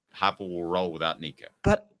Heupel will roll without Nico.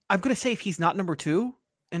 But I'm going to say, if he's not number 2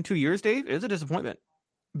 in 2 years, Dave, it is a disappointment,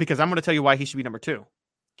 because I'm going to tell you why he should be number 2.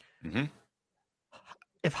 Mm-hmm.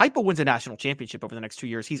 If Heupel wins a national championship over the next 2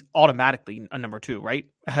 years, he's automatically a number 2, right?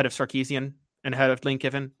 Ahead of Sarkisian and ahead of Lane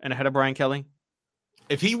Kiffin and ahead of Brian Kelly.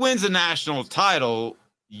 If he wins a national title,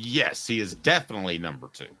 yes, he is definitely number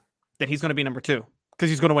 2. Then he's going to be number 2, because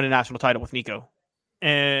he's going to win a national title with Nico.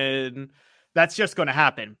 And that's just going to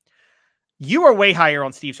happen. You are way higher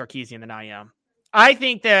on Steve Sarkisian than I am. I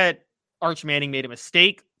think that Arch Manning made a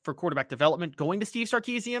mistake for quarterback development going to Steve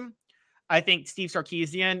Sarkisian. I think Steve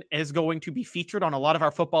Sarkisian is going to be featured on a lot of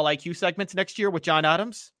our football IQ segments next year with John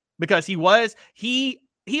Adams, because he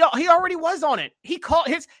already was on it. He called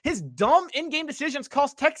his dumb in-game decisions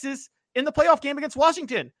cost Texas in the playoff game against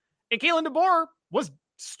Washington. And Kalen DeBoer was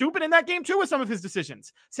stupid in that game too with some of his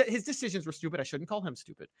decisions. So his decisions were stupid. I shouldn't call him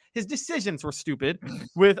stupid. His decisions were stupid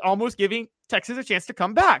with almost giving Texas a chance to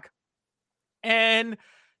come back. And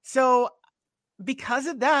so because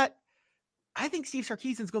of that, I think Steve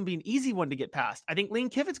Sarkisian's going to be an easy one to get past. I think Lane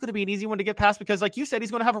Kiffin's going to be an easy one to get past, because like you said,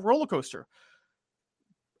 he's going to have a roller coaster.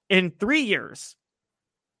 In 3 years,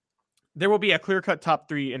 there will be a clear-cut top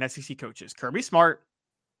 3 in SEC coaches: Kirby Smart,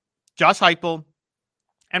 Josh Heupel,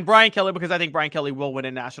 and Brian Kelly, because I think Brian Kelly will win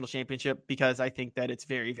a national championship, because I think that it's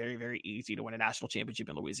very, very, very easy to win a national championship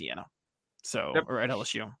in Louisiana. So, or at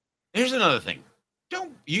LSU. Here's another thing.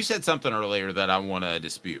 You said something earlier that I want to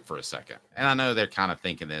dispute for a second. And I know they're kind of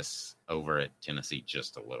thinking this over at Tennessee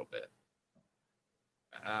just a little bit.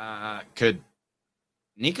 Could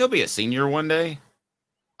Nico be a senior one day?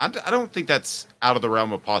 I don't think that's out of the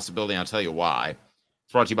realm of possibility. I'll tell you why.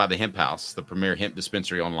 It's brought to you by the Hemp House, the premier hemp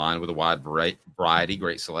dispensary online with a wide variety,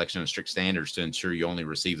 great selection, and strict standards to ensure you only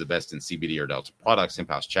receive the best in CBD or Delta products. Hemp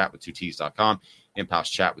House Chat with 2Ts.com. Hemp House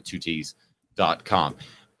Chat with 2Ts.com.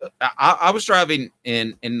 I was driving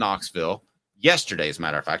in Knoxville yesterday, as a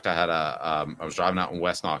matter of fact. I was driving out in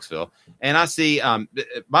West Knoxville, and I see,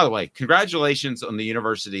 by the way, congratulations on the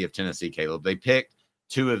University of Tennessee, Caleb. They picked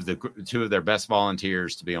two of their best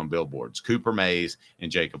volunteers to be on billboards, Cooper Mays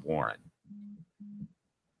and Jacob Warren.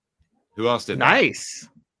 Who else did that? Nice.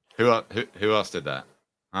 Who else did that?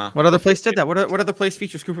 Huh? What other place did that? What other place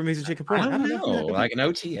features Cooper Mays and Jacob Warren? I don't know, like an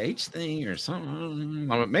OTH thing or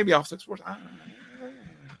something. Maybe off 6 sports.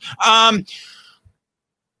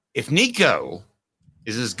 If Nico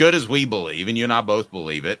is as good as we believe, and you and I both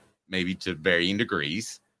believe it, maybe to varying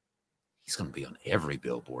degrees, he's going to be on every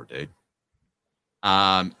billboard, dude.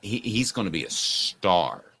 He's going to be a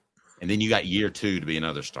star. And then you got year 2 to be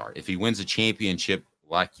another star. If he wins a championship,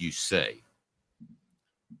 like you say,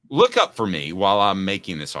 look up for me while I'm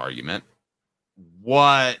making this argument.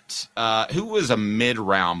 Who was a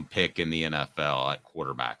mid-round pick in the NFL at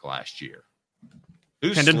quarterback last year?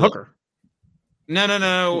 Hendon Hooker.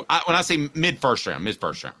 No. When I say mid-first round.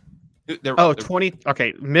 Mid-first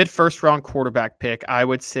round quarterback pick. I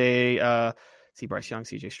would say, Bryce Young,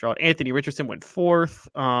 CJ Stroud. Anthony Richardson went fourth.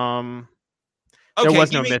 There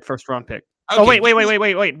was no mid-first round pick. Okay,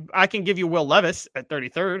 wait. I can give you Will Levis at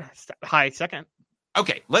 33rd, high second.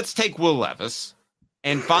 Okay, let's take Will Levis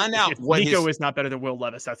and find out what Nico is not better than Will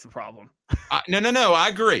Levis. That's the problem. No, I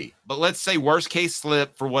agree. But let's say worst case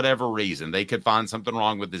slip for whatever reason. They could find something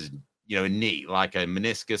wrong with his knee, like a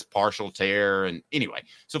meniscus partial tear. And anyway,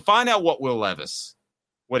 so find out what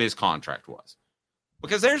his contract was.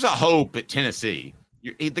 Because there's a hope at Tennessee.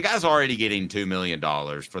 The guy's already getting $2 million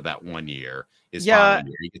for that 1 year.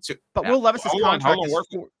 But Will Levis's contract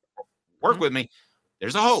work with me.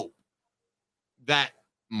 There's a hope that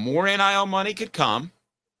more NIL money could come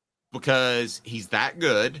because he's that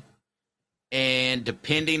good. And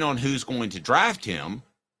depending on who's going to draft him,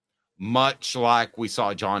 much like we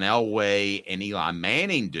saw John Elway and Eli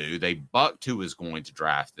Manning do, they bucked who was going to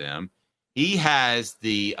draft them. He has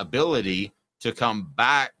the ability to come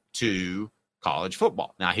back to college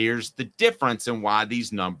football. Now, here's the difference in why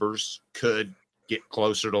these numbers could get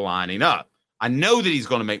closer to lining up. I know that he's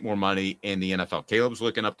going to make more money in the NFL. Caleb's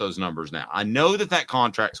looking up those numbers now. I know that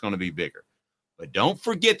contract's going to be bigger. But don't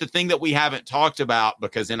forget the thing that we haven't talked about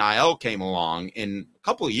because NIL came along in a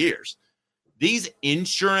couple of years. These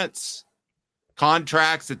insurance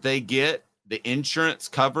contracts that they get, the insurance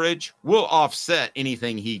coverage, will offset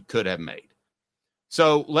anything he could have made.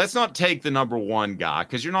 So let's not take the number one guy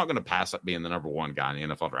because you're not going to pass up being the number one guy in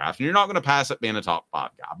the NFL draft, and you're not going to pass up being a top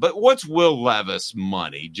 5 guy. But what's Will Levis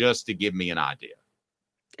money, just to give me an idea?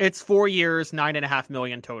 It's 4 years, $9.5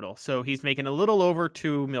 million total. So he's making a little over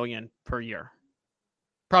 $2 million per year.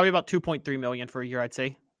 Probably about $2.3 million for a year, I'd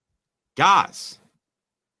say. Guys,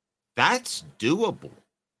 that's doable.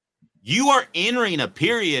 You are entering a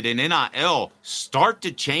period in NIL. Start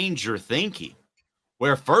to change your thinking.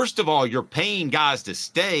 Where, first of all, you're paying guys to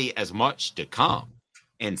stay as much to come.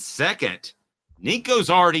 And second, Nico's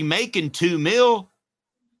already making $2 million.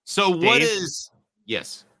 So Dave,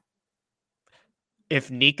 yes. If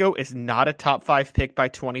Nico is not a top 5 pick by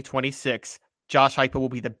 2026, Josh Heupel will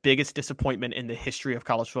be the biggest disappointment in the history of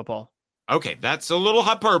college football. Okay, that's a little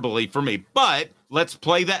hyperbole for me, but let's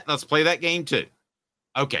play that game too.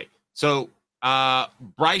 Okay, so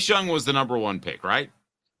Bryce Young was the number 1 pick, right?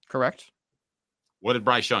 Correct. What did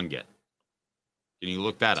Bryce Young get? Can you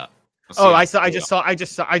look that up? I just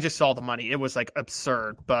saw the money. It was like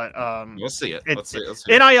absurd, but let's see it. Let's see.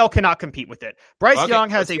 NIL cannot compete with it. Bryce Young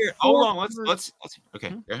has hold on. Let's okay.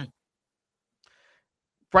 Go ahead.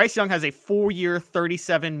 Bryce Young has a 4-year,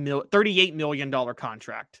 $38 million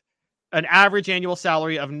contract, an average annual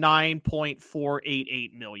salary of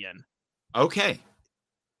 $9.488 million. Okay.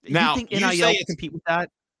 Now, you think NIL can compete with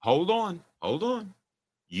that? Hold on.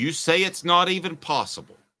 You say it's not even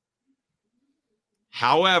possible.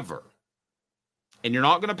 However, and you're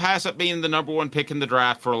not going to pass up being the number 1 pick in the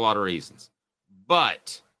draft for a lot of reasons,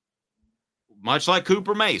 but much like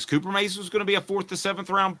Cooper Mace was going to be a 4th to 7th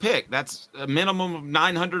round pick. That's a minimum of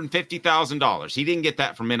 $950,000. He didn't get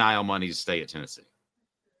that from NIL money to stay at Tennessee.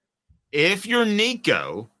 If you're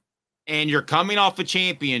Nico and you're coming off a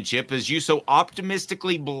championship, as you so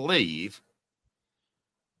optimistically believe,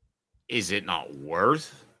 is it not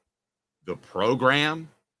worth the program,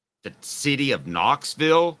 the city of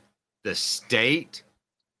Knoxville, the state,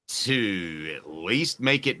 to at least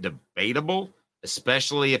make it debatable,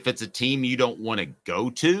 especially if it's a team you don't want to go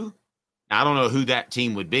to? I don't know who that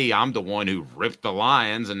team would be. I'm the one who ripped the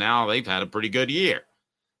Lions, and now they've had a pretty good year.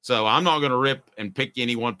 So I'm not going to rip and pick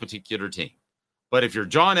any one particular team. But if you're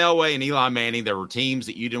John Elway and Eli Manning, there were teams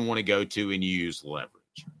that you didn't want to go to and you used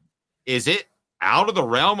leverage. Is it out of the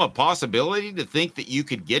realm of possibility to think that you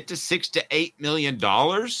could get to $6 to $8 million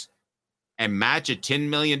and match a $10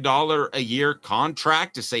 million a year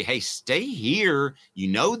contract to say, hey, stay here. You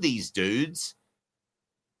know these dudes.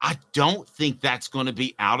 I don't think that's going to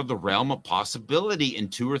be out of the realm of possibility in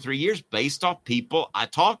 2 or 3 years based off people I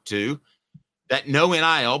talk to that know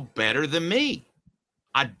NIL better than me.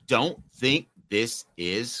 I don't think this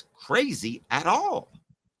is crazy at all.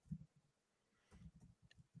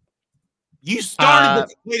 You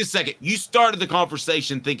started wait a second. You started the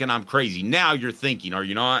conversation thinking I'm crazy. Now you're thinking, are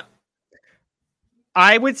you not?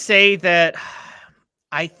 I would say that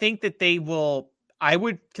I think that I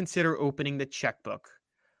would consider opening the checkbook.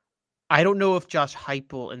 I don't know if Josh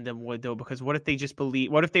Heupel and them would, though, because what if they just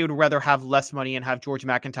believe? What if they would rather have less money and have George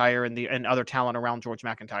McIntyre and other talent around George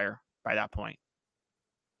McIntyre by that point?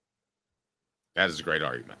 That is a great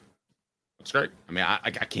argument. That's great. I mean, I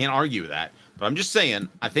can't argue with that, but I'm just saying,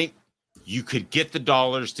 I think you could get the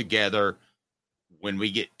dollars together when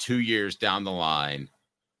we get 2 years down the line.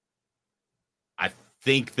 I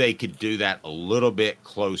think they could do that a little bit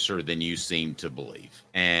closer than you seem to believe.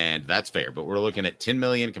 And that's fair, but we're looking at 10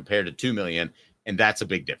 million compared to 2 million. And that's a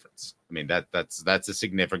big difference. I mean, that's a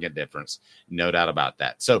significant difference. No doubt about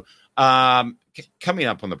that. So coming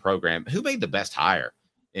up on the program, who made the best hire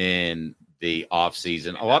in the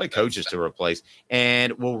offseason? A lot of coaches to replace,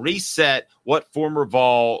 and we'll reset what former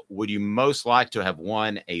Vol would you most like to have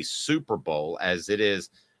won a Super Bowl, as it is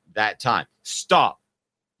that time. Stop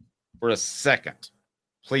for a second.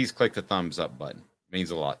 Please click the thumbs up button. It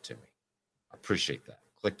means a lot to me. I appreciate that.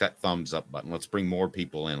 Click that thumbs up button. Let's bring more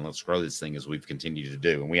people in. Let's grow this thing as we've continued to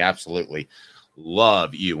do. And we absolutely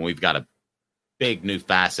love you. And we've got a big new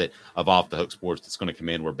facet of Off the Hook Sports that's going to come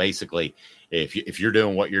in, where basically if you're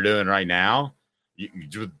doing what you're doing right now, you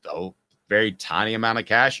do a very tiny amount of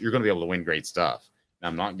cash, you're going to be able to win great stuff. Now,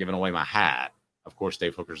 I'm not giving away my hat. Of course,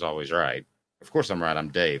 Dave Hooker's always right. Of course, I'm right. I'm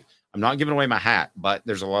Dave. I'm not giving away my hat, but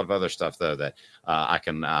there's a lot of other stuff, though, that I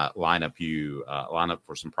can line up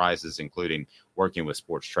for some prizes, including working with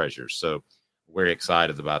Sports Treasures. So we're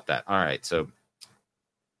excited about that. All right. So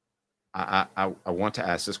I want to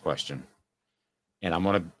ask this question, and I'm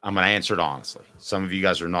gonna answer it honestly. Some of you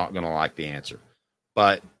guys are not going to like the answer,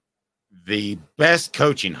 but the best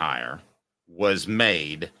coaching hire was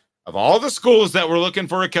made of all the schools that were looking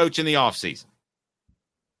for a coach in the offseason.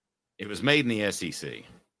 It was made in the SEC.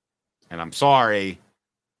 And I'm sorry,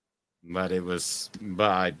 but it was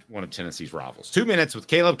by one of Tennessee's rivals. 2 minutes with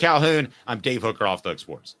Caleb Calhoun. I'm Dave Hooker, Off the Hook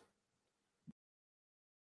Sports.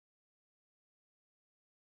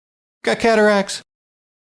 Got cataracts?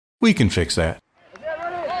 We can fix that.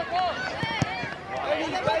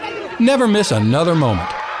 Never miss another moment.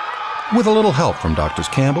 With a little help from Doctors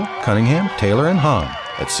Campbell, Cunningham, Taylor, and Hahn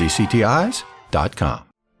at cctis.com.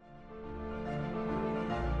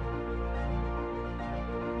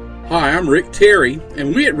 Hi, I'm Rick Terry,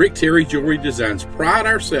 and we at Rick Terry Jewelry Designs pride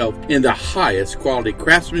ourselves in the highest quality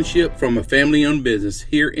craftsmanship from a family-owned business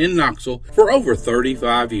here in Knoxville for over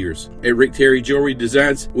 35 years. At Rick Terry Jewelry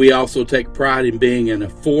Designs, we also take pride in being an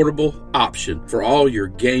affordable option for all your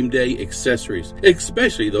game day accessories,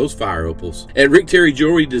 especially those fire opals. At Rick Terry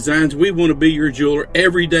Jewelry Designs, we want to be your jeweler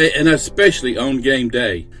every day and especially on game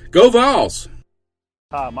day. Go Vols!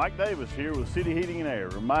 Hi, Mike Davis here with City Heating and Air,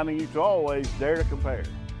 reminding you to always dare to compare.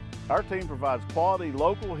 Our team provides quality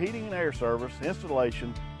local heating and air service,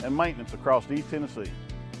 installation, and maintenance across East Tennessee.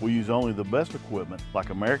 We use only the best equipment like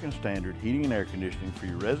American Standard heating and air conditioning for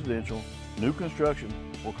your residential, new construction,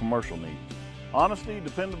 or commercial needs. Honesty,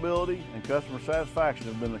 dependability, and customer satisfaction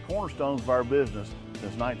have been the cornerstones of our business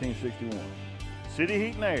since 1961. City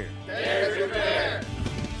Heat and Air. Dare to compare.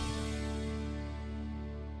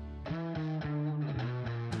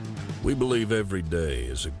 We believe every day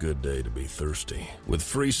is a good day to be thirsty. With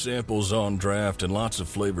free samples on draft and lots of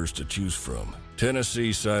flavors to choose from,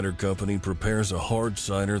 Tennessee Cider Company prepares a hard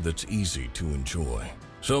cider that's easy to enjoy.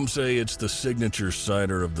 Some say it's the signature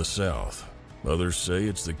cider of the South. Others say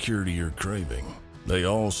it's the cure to your craving. They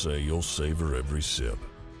all say you'll savor every sip.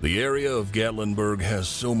 The area of Gatlinburg has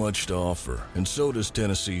so much to offer, and so does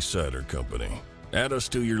Tennessee Cider Company. Add us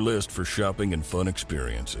to your list for shopping and fun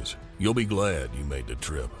experiences. You'll be glad you made the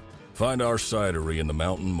trip. Find our cidery in the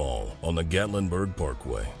Mountain Mall on the Gatlinburg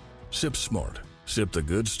Parkway. Sip smart. Sip the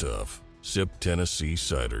good stuff. Sip Tennessee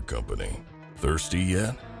Cider Company. Thirsty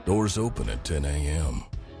yet? Doors open at 10 a.m.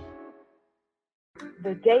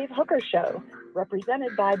 The Dave Hooker Show,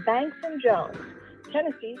 represented by Banks & Jones,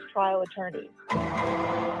 Tennessee's trial attorneys.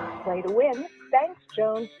 Play to win,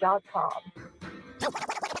 banksjones.com.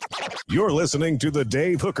 You're listening to The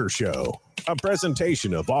Dave Hooker Show, a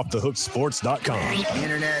presentation of OffTheHookSports.com. The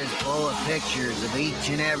internet is full of pictures of each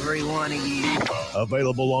and every one of you.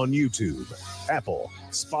 Available on YouTube, Apple,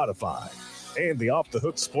 Spotify, and the Off the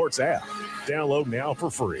Hook Sports app. Download now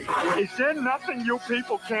for free. Is there nothing you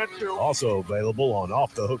people can't do? Also available on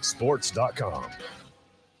OffTheHookSports.com.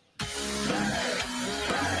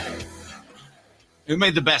 Who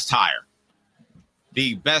made the best hire?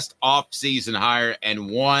 The best off-season hire, and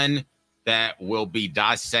one that we'll be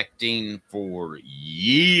dissecting for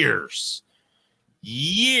years,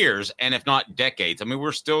 and if not decades. I mean,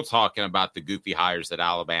 we're still talking about the goofy hires that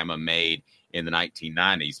Alabama made in the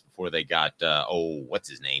 1990s before they got, what's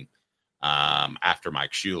his name? After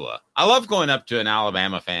Mike Shula. I love going up to an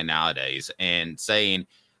Alabama fan nowadays and saying,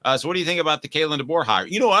 So what do you think about the Kalen DeBoer hire?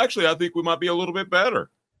 Actually, I think we might be a little bit better.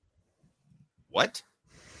 What?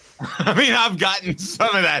 I mean, I've gotten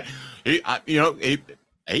some of that. He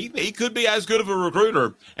could be as good of a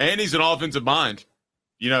recruiter, and he's an offensive mind.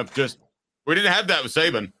 Just we didn't have that with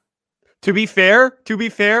Saban. To be fair, do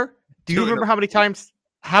you remember how many times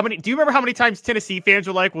Tennessee fans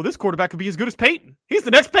were like, well, this quarterback could be as good as Peyton. He's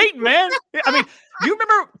the next Peyton, man. I mean, do you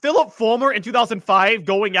remember Philip Fulmer in 2005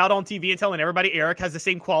 going out on TV and telling everybody Eric has the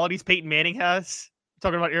same qualities Peyton Manning has?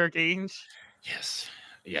 Talking about Eric Ainge. Yes.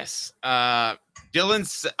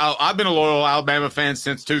 Dylan's. I've been a loyal Alabama fan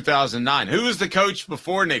since 2009. Who was the coach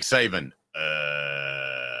before Nick Saban?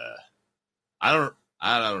 I don't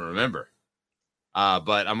remember.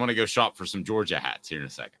 But I'm going to go shop for some Georgia hats here in a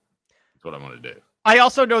second. That's what I'm going to do. I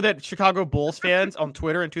also know that Chicago Bulls fans on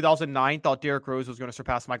Twitter in 2009 thought Derrick Rose was going to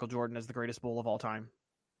surpass Michael Jordan as the greatest Bull of all time.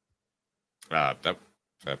 That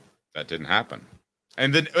didn't happen.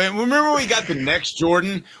 And remember we got the next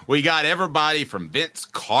Jordan? We got everybody from Vince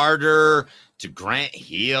Carter to Grant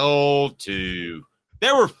Hill to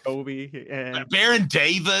Kobe and Baron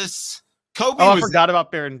Davis. I forgot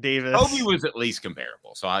about Baron Davis. Kobe was at least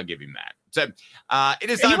comparable, so I'll give him that. So it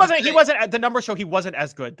is. He wasn't at the numbers show. He wasn't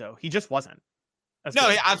as good though. He just wasn't.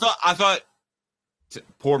 Good. I thought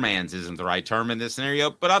poor man's isn't the right term in this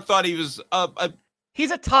scenario, but I thought he was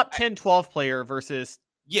he's a top 10, 12 player versus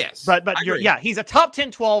yes, but he's a top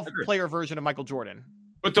 10, 12 player version of Michael Jordan.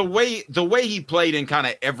 But the way he played in kind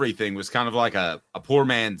of everything was kind of like a poor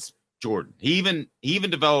man's Jordan. He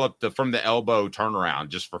even developed the from the elbow turnaround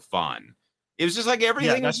just for fun. It was just like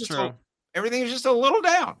everything was just everything was just a little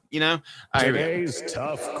down, Today's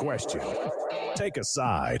tough question. Take a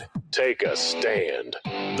side. Take a stand.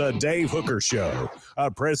 The Dave Hooker Show, a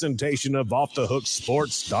presentation of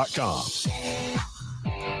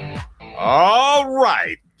offthehooksports.com. All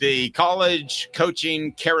right. The college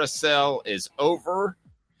coaching carousel is over.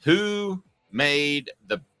 Who made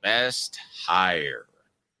the best hire?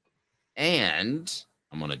 And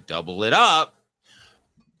I'm going to double it up.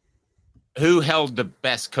 Who held the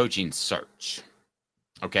best coaching search?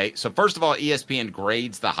 Okay, so first of all, ESPN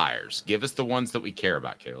grades the hires. Give us the ones that we care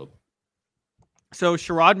about, Caleb. So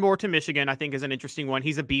Sherrod Moore to Michigan, I think, is an interesting one.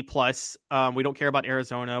 He's a B+. We don't care about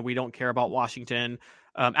Arizona. We don't care about Washington.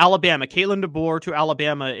 Alabama, Kalen DeBoer to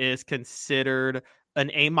Alabama is considered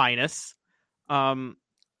an A-.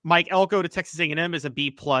 Mike Elko to Texas A&M is a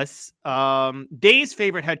B+. Dave's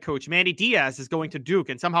favorite head coach, Manny Diaz, is going to Duke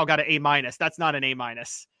and somehow got an A-. That's not an A-.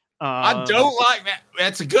 I don't like that.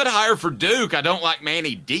 That's a good hire for Duke. I don't like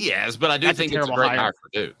Manny Diaz, but I do think it's a great hire for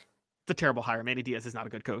Duke. It's a terrible hire. Manny Diaz is not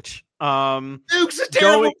a good coach. Duke's a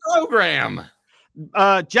terrible program.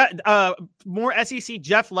 More SEC,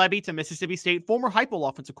 Jeff Lebby to Mississippi State, former Heupel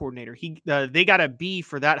offensive coordinator. They got a B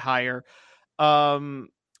for that hire.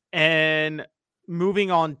 And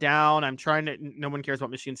moving on down, no one cares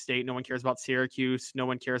about Michigan State. No one cares about Syracuse. No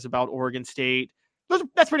one cares about Oregon State.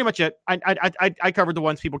 That's pretty much it. I covered the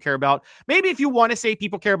ones people care about. Maybe if you want to say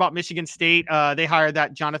people care about Michigan State, they hired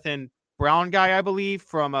that Jonathan Brown guy, I believe,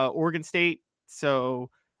 from Oregon State. So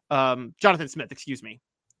Jonathan Smith, excuse me,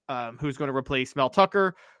 who's going to replace Mel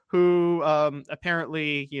Tucker, who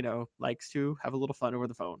apparently, likes to have a little fun over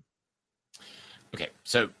the phone. Okay,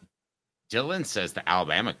 so Dylan says the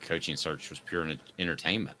Alabama coaching search was pure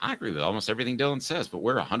entertainment. I agree with almost everything Dylan says, but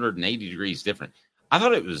we're 180 degrees different. I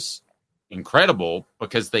thought it was incredible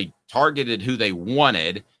because they targeted who they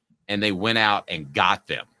wanted and they went out and got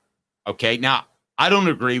them. Okay. Now I don't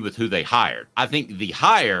agree with who they hired. I think the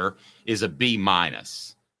hire is a B-.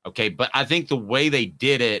 Okay. But I think the way they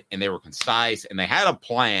did it and they were concise and they had a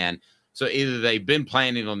plan. So either they've been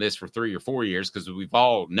planning on this for 3 or 4 years because we've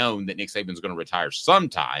all known that Nick Saban's going to retire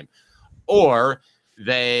sometime, or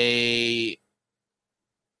they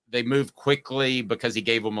moved quickly because he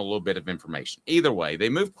gave them a little bit of information. Either way, they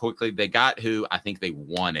moved quickly. They got who I think they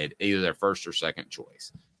wanted, either their first or second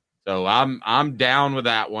choice. So I'm down with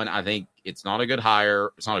that one. I think it's not a good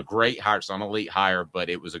hire. It's not a great hire. It's not an elite hire, but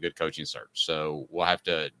it was a good coaching search. So we'll have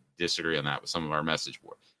to disagree on that with some of our message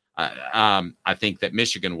board. I think that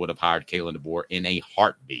Michigan would have hired Kalen DeBoer in a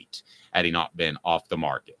heartbeat had he not been off the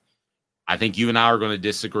market. I think you and I are going to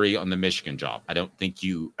disagree on the Michigan job. I don't think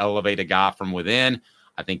you elevate a guy from within.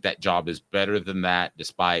 I think that job is better than that,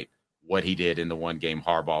 despite what he did in the one game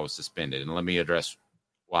Harbaugh was suspended. And let me address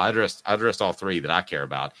all three that I care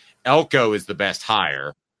about. Elko is the best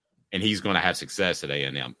hire, and he's going to have success at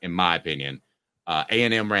A&M, in my opinion.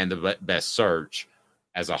 A&M ran the best search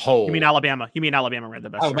as a whole. You mean Alabama? Ran the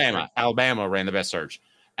best search? Right? Alabama ran the best search.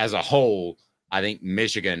 As a whole, I think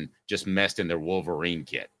Michigan just messed in their Wolverine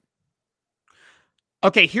kit.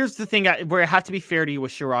 Okay, here's the thing where I have to be fair to you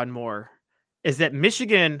with Sherrod Moore, is that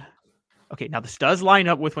Michigan. Okay, now this does line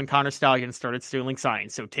up with when Connor Stallion started stealing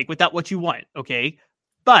signs, so take with that what you want. Okay,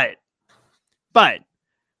 but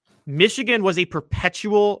Michigan was a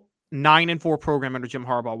perpetual 9-4 program under Jim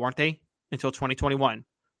Harbaugh, weren't they? Until 2021.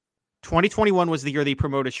 2021 was the year they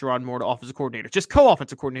promoted Sherrod Moore to offensive coordinator. Just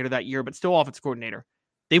co-offensive coordinator that year, but still offensive coordinator.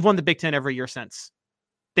 They've won the Big Ten every year since.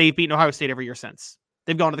 They've beaten Ohio State every year since.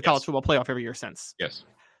 They've gone to the college football playoff every year since. Yes.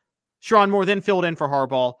 Sherrod Moore then filled in for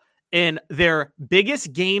Harbaugh in their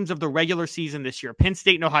biggest games of the regular season this year, Penn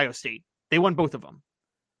State and Ohio State. They won both of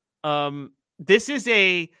them. This is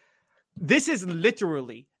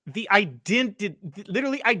literally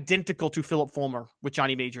literally identical to Philip Fulmer with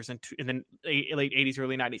Johnny Majors in the late 80s,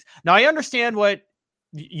 early 90s. Now, I understand what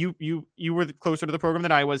you were closer to the program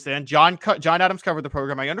than I was then. John Adams covered the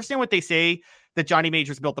program. I understand what they say, that Johnny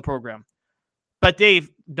Majors built the program. But Dave,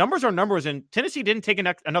 numbers are numbers, and Tennessee didn't take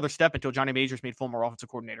another step until Johnny Majors made Fulmer offensive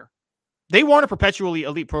coordinator. They weren't a perpetually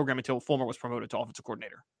elite program until Fulmer was promoted to offensive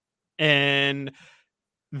coordinator. And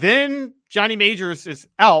then Johnny Majors is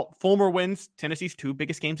out. Fulmer wins Tennessee's 2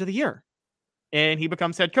 biggest games of the year, and he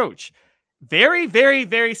becomes head coach. Very, very,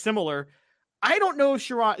 very similar. I don't know if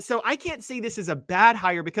Sherrod, so I can't say this is a bad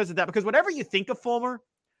hire because of that, because whatever you think of Fulmer,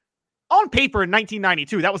 on paper in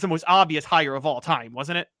 1992, that was the most obvious hire of all time,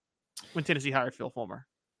 wasn't it? When Tennessee hired Phil Fulmer.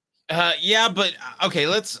 Yeah, but okay,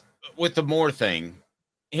 with the Moore thing,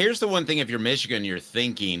 here's the one thing. If you're Michigan, you're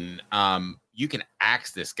thinking, you can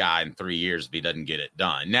axe this guy in 3 years if he doesn't get it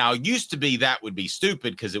done. Now, it used to be that would be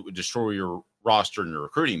stupid because it would destroy your roster and your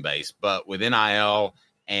recruiting base. But with NIL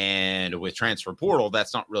and with transfer portal,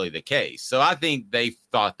 that's not really the case. So I think they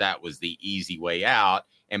thought that was the easy way out.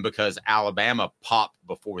 And because Alabama popped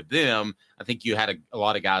before them, I think you had a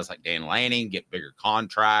lot of guys like Dan Lanning get bigger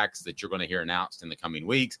contracts that you're going to hear announced in the coming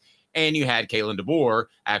weeks. And you had Kalen DeBoer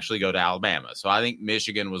actually go to Alabama. So I think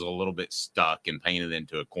Michigan was a little bit stuck and painted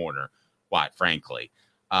into a corner, quite frankly.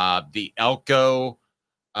 The Elko.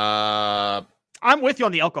 I'm with you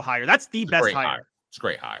on the Elko hire. That's the best hire. It's a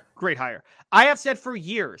great hire. Great hire. I have said for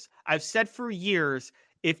years,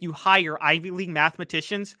 if you hire Ivy League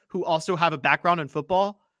mathematicians who also have a background in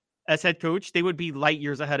football as head coach, they would be light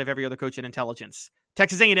years ahead of every other coach in intelligence.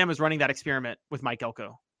 Texas A&M is running that experiment with Mike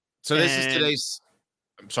Elko. So this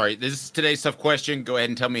is today's tough question. Go ahead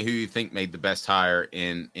and tell me who you think made the best hire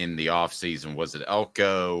in the offseason. Was it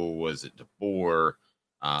Elko? Was it DeBoer?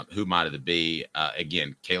 Who might it be?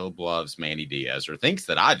 Again, Caleb loves Manny Diaz, or thinks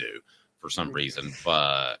that I do for some reason.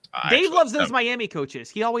 But Dave loves those Miami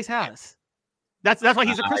coaches. He always has. That's why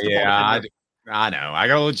he's a crystal ball. Yeah, I know. I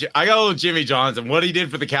got a little Jimmy Johnson. What he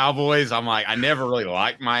did for the Cowboys, I'm like, I never really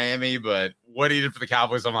liked Miami, but what he did for the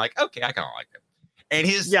Cowboys, I'm like, okay, I kind of like him. And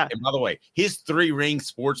and by the way, his 3-ring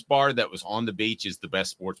sports bar that was on the beach is the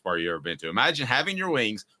best sports bar you ever been to. Imagine having your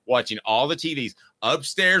wings, watching all the TVs.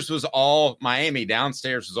 Upstairs was all Miami,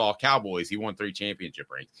 downstairs was all Cowboys. He won 3 championship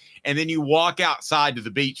rings. And then you walk outside to the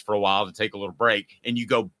beach for a while to take a little break, and you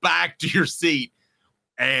go back to your seat,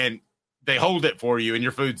 and they hold it for you, and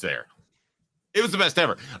your food's there. It was the best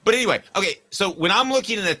ever. But anyway, okay, so when I'm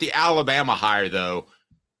looking at the Alabama hire, though,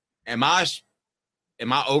 am I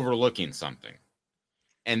overlooking something?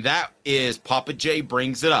 And that is Papa J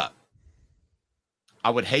brings it up.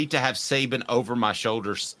 I would hate to have Saban over my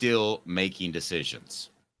shoulder still making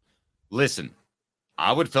decisions. Listen,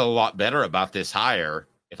 I would feel a lot better about this hire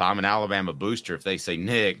if I'm an Alabama booster, if they say,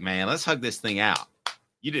 Nick, man, let's hug this thing out.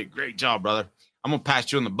 You did a great job, brother. I'm going to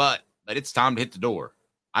pass you in the butt, but it's time to hit the door.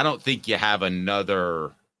 I don't think you have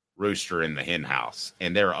another rooster in the hen house.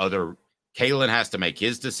 And there are other – Kalen has to make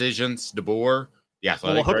his decisions. DeBoer, the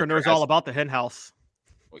athletic Hooker knows all about the hen house.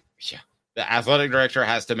 Yeah, the athletic director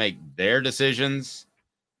has to make their decisions.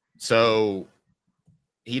 So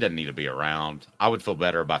he doesn't need to be around. I would feel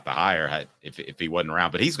better about the hire if he wasn't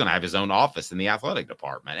around. But he's going to have his own office in the athletic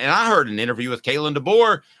department. And I heard an interview with Kalen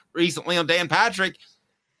DeBoer recently on Dan Patrick.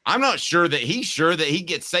 I'm not sure that he's sure that he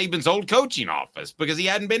gets Saban's old coaching office because he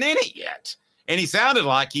hadn't been in it yet. And he sounded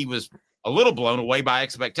like he was a little blown away by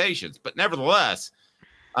expectations. But nevertheless,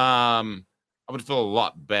 I would feel a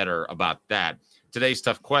lot better about that. Today's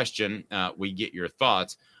tough question, we get your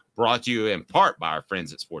thoughts, brought to you in part by our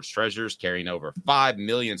friends at Sports Treasures, carrying over 5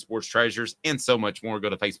 million sports treasures and so much more. Go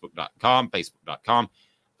to facebook.com,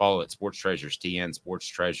 follow at Sports Treasures TN, Sports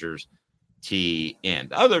Treasures TN.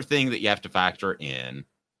 The other thing that you have to factor in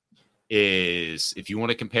is if you want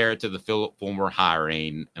to compare it to the Philip Fulmer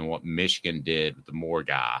hiring and what Michigan did with the Moore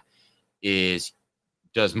guy,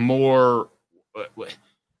 does Moore –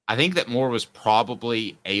 I think that Moore was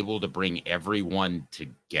probably able to bring everyone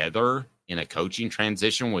together in a coaching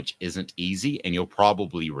transition, which isn't easy, and you'll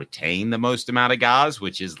probably retain the most amount of guys,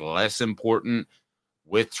 which is less important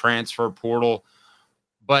with transfer portal.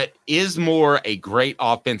 But is Moore a great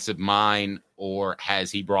offensive mind, or has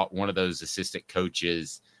he brought one of those assistant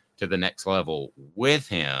coaches to the next level with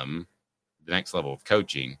him, the next level of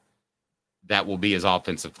coaching, that will be his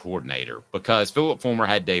offensive coordinator? Because Philip Fulmer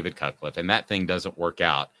had David Cutcliffe, and that thing doesn't work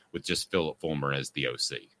out with just Philip Fulmer as the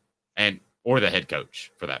OC or the head coach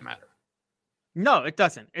for that matter. No, it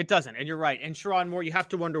doesn't. It doesn't. And you're right. And Sherrone Moore, you have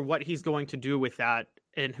to wonder what he's going to do with that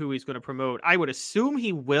and who he's going to promote. I would assume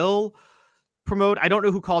he will promote. I don't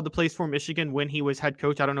know who called the plays for Michigan when he was head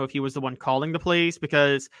coach. I don't know if he was the one calling the plays,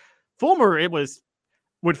 because Fulmer,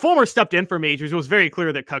 when Fulmer stepped in for Majors, it was very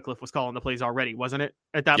clear that Cutcliffe was calling the plays already, wasn't it?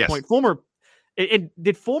 At that point, Fulmer,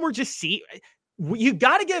 did Fulmer just see? You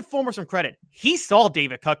got to give Fulmer some credit. He saw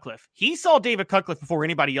David Cutcliffe. He saw David Cutcliffe before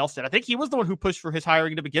anybody else did. I think he was the one who pushed for his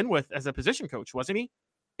hiring to begin with as a position coach, wasn't he?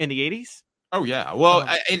 In the 80s? Oh, yeah. Well,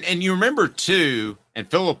 and you remember, too, and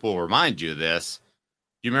Philip will remind you of this,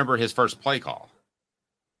 you remember his first play call?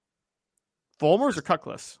 Fulmer's or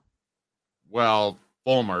Cutcliffe's? Well,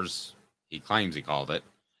 Fulmer's. He claims he called it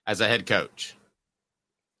as a head coach.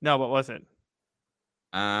 No, what was it?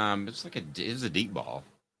 It was a deep ball.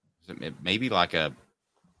 Was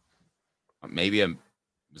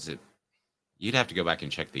it? You'd have to go back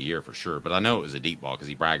and check the year for sure, but I know it was a deep ball because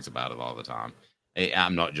he brags about it all the time. Hey,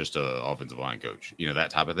 I'm not just an offensive line coach, that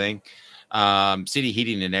type of thing. City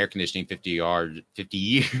Heating and Air Conditioning, 50 years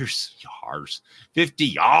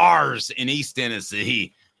in East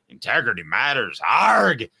Tennessee. Integrity matters.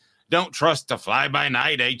 Arg! Don't trust the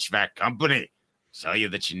fly-by-night HVAC company. Tell you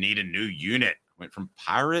that you need a new unit. Went from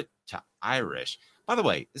pirate to Irish. By the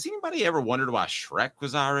way, has anybody ever wondered why Shrek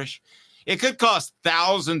was Irish? It could cost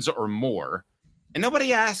thousands or more, and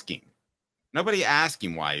nobody asked him. Nobody asked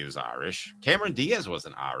him why he was Irish. Cameron Diaz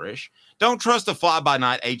wasn't Irish. Don't trust a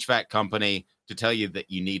fly-by-night HVAC company to tell you that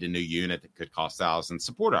you need a new unit that could cost thousands.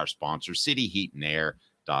 Support our sponsor,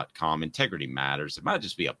 cityheatandair.com. Integrity matters. It might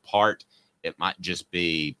just be a part. It might just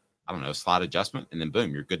be, a slight adjustment, and then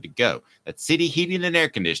boom, you're good to go. That's City Heating and Air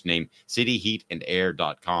Conditioning,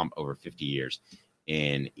 cityheatandair.com, over 50 years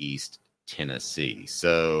in East Tennessee.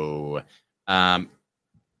 So,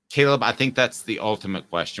 Caleb, I think that's the ultimate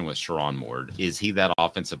question with Sherrone Moore. Is he that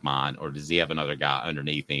offensive mind, or does he have another guy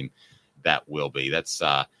underneath him that will be? That's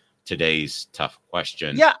today's tough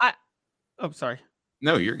question. Yeah. Sorry.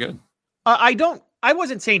 No, you're good. I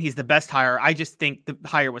wasn't saying he's the best hire. I just think the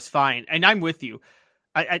hire was fine. And I'm with you.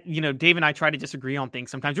 Dave and I try to disagree on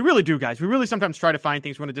things sometimes. We really do, guys. We really sometimes try to find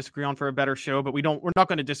things we're going to disagree on for a better show, but we're not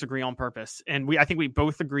going to disagree on purpose. And I think we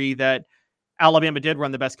both agree that Alabama did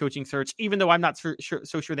run the best coaching search, even though I'm not so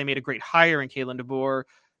sure they made a great hire in Kalen DeBoer.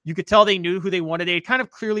 You could tell they knew who they wanted. They had kind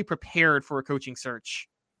of clearly prepared for a coaching search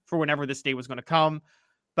for whenever this day was going to come.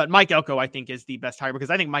 But Mike Elko, I think, is the best hire, because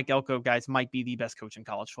I think Mike Elko, guys, might be the best coach in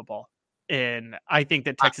college football. And I think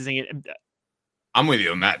that Texas A&M... I'm with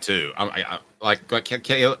you on that, too. Like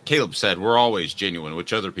Caleb said, we're always genuine,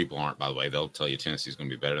 which other people aren't, by the way. They'll tell you Tennessee's going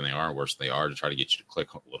to be better than they are, worse than they are, to try to get you to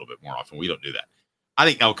click a little bit more often. We don't do that. I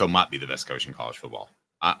think Elko might be the best coach in college football.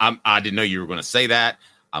 I didn't know you were going to say that.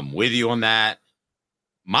 I'm with you on that.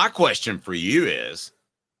 My question for you is,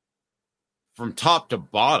 from top to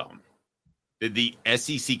bottom, did the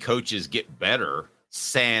SEC coaches get better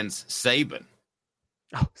sans Saban?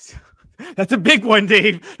 Oh, that's a big one,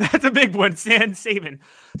 Dave. That's a big one, sans Saban.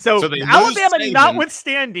 So Alabama, Saban,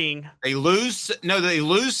 notwithstanding, they lose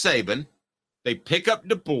Saban. They pick up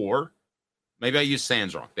DeBoer. Maybe I used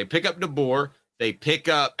sans wrong. They pick up DeBoer. They pick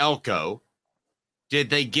up Elko.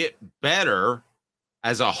 Did they get better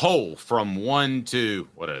as a whole from 1 to,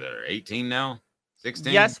 what are there, 18 now?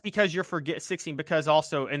 16? Yes, because you're 16, because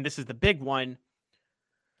also, and this is the big one,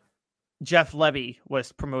 Jeff Lebby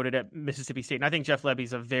was promoted at Mississippi State. And I think Jeff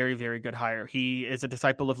Lebby's a very, very good hire. He is a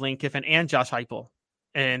disciple of Lane Kiffin and Josh Heupel.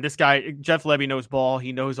 And this guy, Jeff Lebby, knows ball.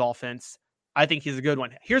 He knows offense. I think he's a good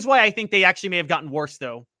one. Here's why I think they actually may have gotten worse,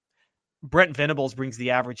 though. Brent Venables brings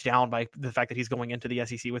the average down by the fact that he's going into the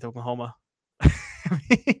SEC with Oklahoma.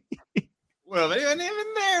 Well, they weren't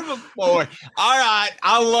even there before. All right.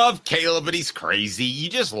 I love Caleb, but he's crazy. You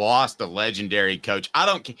just lost a legendary coach. I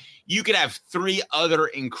don't care. You could have 3 other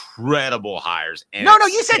incredible hires. No,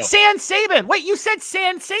 you said sans Saban. Wait, you said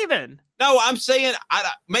sans Saban. No, I'm saying,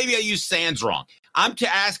 maybe I used sans wrong. I'm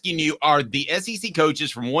asking you, are the SEC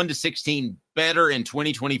coaches from 1 to 16 better in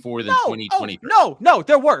 2024 than 2023? No,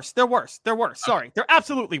 they're worse. Sorry. They're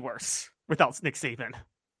absolutely worse without Nick Saban.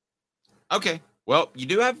 Okay. Well, you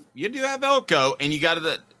do have Elko, and you got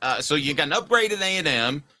so you got an upgraded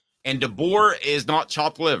A&M, and DeBoer is not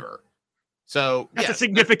chopped liver. So that's a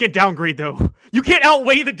significant downgrade, though. You can't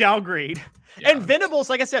outweigh the downgrade. Yeah. And Venables,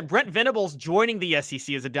 like I said, Brent Venables joining the SEC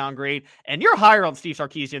is a downgrade, and you're higher on Steve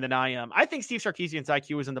Sarkisian than I am. I think Steve Sarkisian's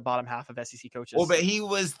IQ is in the bottom half of SEC coaches. Well, but he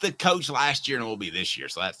was the coach last year and will be this year,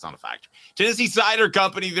 so that's not a factor. Tennessee Cider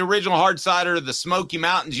Company, the original hard cider of the Smoky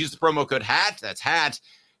Mountains. Use the promo code HAT, that's HAT,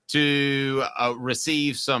 to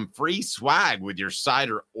receive some free swag with your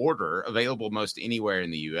cider order, available most anywhere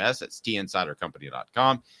in the U.S. That's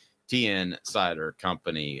tncidercompany.com,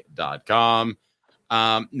 tncidercompany.com.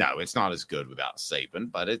 No, it's not as good without Saban,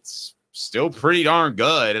 but it's still pretty darn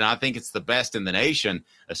good, and I think it's the best in the nation,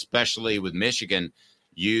 especially with Michigan.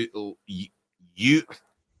 You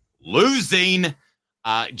losing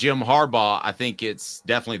Jim Harbaugh. I think it's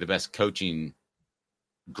definitely the best coaching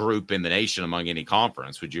group in the nation among any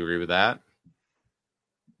conference. Would you agree with that?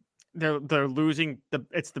 They're losing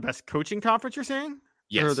it's the best coaching conference, you're saying?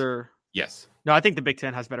 Yes. Yes. No, I think the Big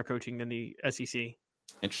Ten has better coaching than the SEC.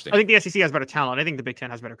 Interesting. I think the SEC has better talent. I think the Big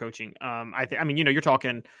Ten has better coaching. You're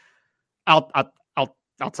talking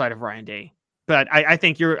outside of Ryan Day, but I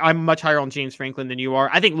think I'm much higher on James Franklin than you are.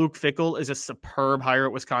 I think Luke Fickell is a superb hire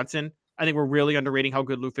at Wisconsin. I think we're really underrating how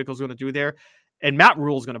good Luke Fickell's going to do there. And Matt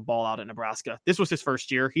Rule's going to ball out at Nebraska. This was his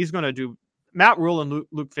first year. He's going to do. Matt Rule and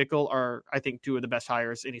Luke Fickell are, I think, two of the best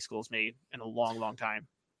hires any school's made in a long, long time.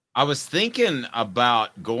 I was thinking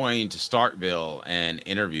about going to Starkville and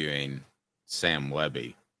interviewing Sam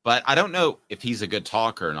Webby, but I don't know if he's a good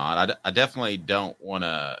talker or not. I definitely don't want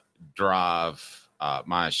to drive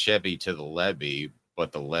my Chevy to the levee,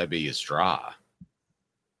 but the levee is dry.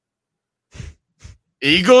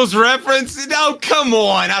 Eagles reference? No, come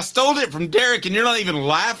on. I stole it from Derek, and you're not even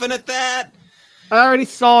laughing at that? I already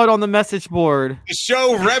saw it on the message board. The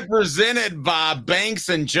show represented by Banks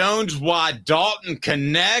and Jones, why Dalton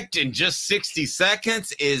Knecht in just 60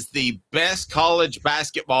 seconds is the best college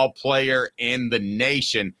basketball player in the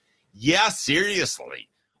nation. Yeah, seriously.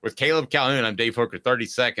 With Caleb Calhoun, I'm Dave Hooker, 30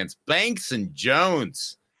 seconds. Banks and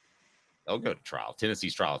Jones, they'll go to trial.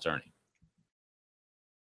 Tennessee's trial attorney.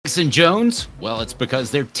 Banks and Jones? Well, it's because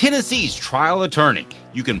they're Tennessee's trial attorney.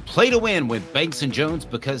 You can play to win with Banks and Jones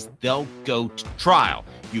because they'll go to trial.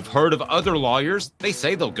 You've heard of other lawyers. They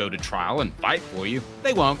say they'll go to trial and fight for you.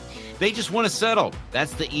 They won't. They just want to settle.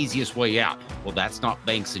 That's the easiest way out. Well, that's not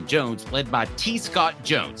Banks and Jones, led by T. Scott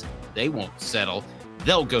Jones. They won't settle.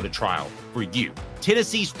 They'll go to trial for you.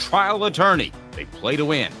 Tennessee's trial attorney. They play to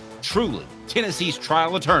win. Truly, Tennessee's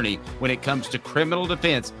trial attorney when it comes to criminal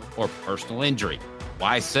defense or personal injury.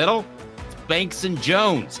 Why settle? It's Banks and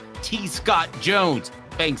Jones. T. Scott Jones.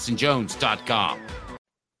 BanksandJones.com.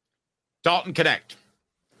 Dalton Knecht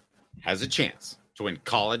has a chance to win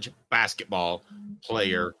College Basketball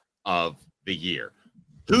Player of the Year.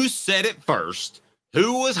 Who said it first?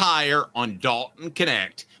 Who was higher on Dalton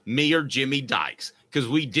Knecht, me or Jimmy Dykes? Because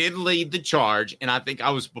we did lead the charge, and I think I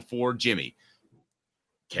was before Jimmy.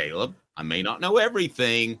 Caleb, I may not know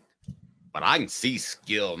everything, but I can see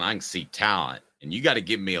skill and I can see talent. And you got to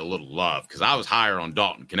give me a little love because I was higher on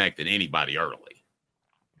Dalton Knecht than anybody early.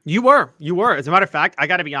 You were. As a matter of fact, I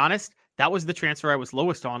got to be honest. That was the transfer I was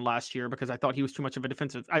lowest on last year because I thought he was too much of a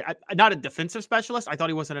defensive. Not a defensive specialist. I thought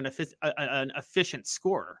he wasn't an efficient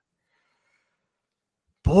scorer.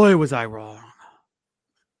 Boy, was I wrong.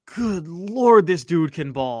 Good Lord, this dude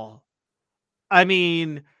can ball. I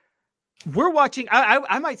mean, we're watching.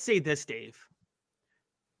 I might say this, Dave.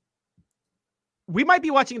 We might be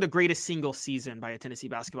watching the greatest single season by a Tennessee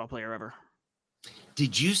basketball player ever.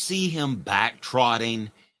 Did you see him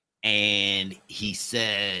backtrotting? And he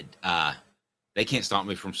said, they can't stop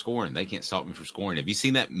me from scoring. They can't stop me from scoring. Have you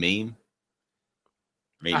seen that meme?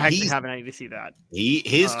 I actually haven't. I need to see that.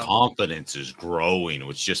 His confidence is growing,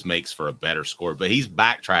 which just makes for a better score. But he's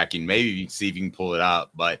backtracking. Maybe you can see if you can pull it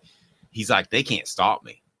up. But he's like, they can't stop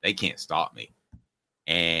me. They can't stop me.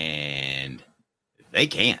 And they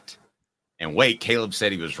can't. And wait, Caleb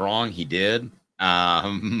said he was wrong. He did.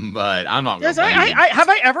 But I'm not. Yes, have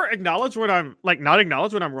I ever acknowledged when I'm not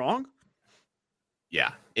acknowledged when I'm wrong?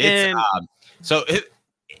 Yeah.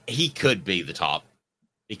 He could be the top.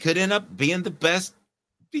 He could end up being the best.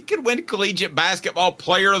 He could win Collegiate Basketball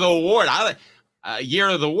Player of the Award. Year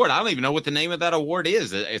of the award. I don't even know what the name of that award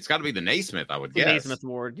is. It's got to be the Naismith, I would guess. The Naismith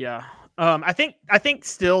Award, yeah. I think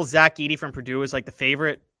still Zach Edey from Purdue is like the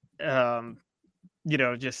favorite.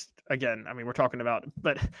 Just again, I mean, we're talking about,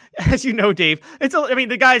 but as you know, Dave,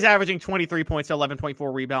 the guy's averaging 23 points,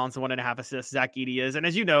 11.4 rebounds, and 1.5 assists. Zach Edey is, and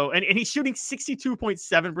as you know, and he's shooting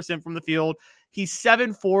 62.7% from the field. He's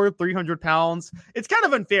 7'4", 300 pounds. It's kind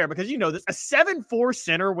of unfair because this a 7'4"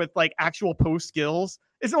 center with like actual post skills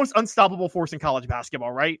is the most unstoppable force in college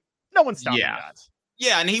basketball, right? No one's stopping that.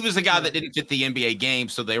 Yeah, and he was the guy that didn't fit the NBA game,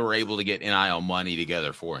 so they were able to get NIL money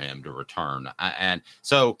together for him to return. And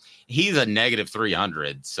so he's a negative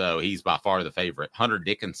 300, so he's by far the favorite. Hunter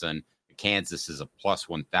Dickinson, Kansas, is a plus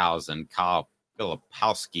 1,000. Kyle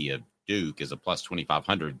Filipowski of Duke is a plus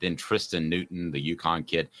 2,500. Then Tristan Newton, the UConn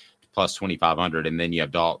kid, plus 2,500. And then you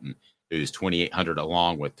have Dalton, who's 2,800,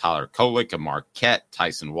 along with Tyler Kolek of Marquette,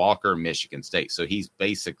 Tyson Walker, Michigan State. So he's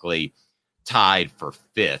basically tied for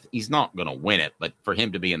fifth. He's not going to win it, but for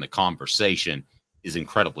him to be in the conversation is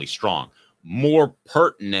incredibly strong. More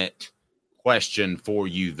pertinent question for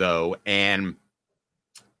you, though, and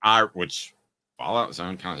which Fallout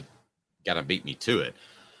Zone kind of got to beat me to it.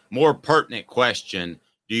 More pertinent question: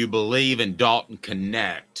 do you believe in Dalton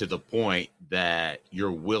Knecht to the point that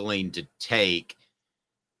you're willing to take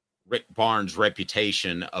Rick Barnes'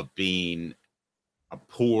 reputation of being a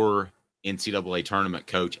poor NCAA tournament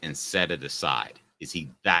coach and set it aside? Is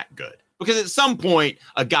he that good? Because at some point,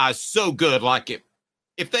 a guy's so good, like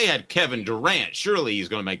if they had Kevin Durant, surely he's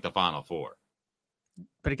going to make the Final Four.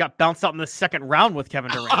 But he got bounced out in the second round with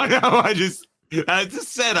Kevin Durant. I know. It's a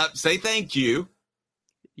setup. Say thank you.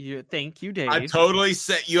 Thank you, Dave. I totally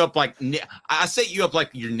set you up like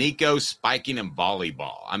your Nico spiking in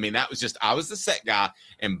volleyball. I mean, I was the set guy,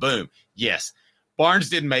 and boom, yes. Barnes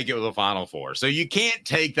didn't make it with the Final Four. So you can't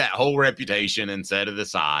take that whole reputation and set it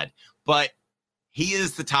aside. But he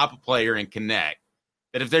is the type of player in Knecht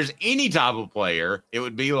that if there's any type of player, it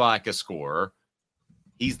would be like a scorer.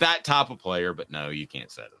 He's that type of player, but no, you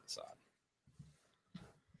can't set it aside.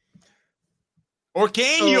 Or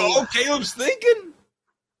can you? Oh, Caleb's thinking.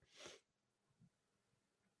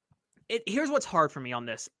 Here's what's hard for me on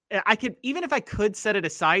this. Even if I could set it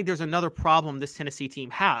aside, there's another problem this Tennessee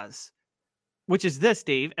team has, which is this,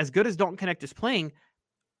 Dave. As good as Dalton Knecht is playing,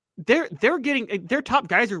 they're getting their top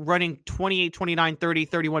guys are running 28, 29, 30,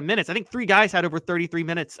 31 minutes. I think 3 guys had over 33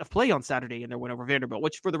 minutes of play on Saturday in their win over Vanderbilt,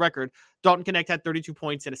 which, for the record, Dalton Knecht had 32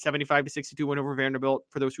 points in a 75-62 win over Vanderbilt,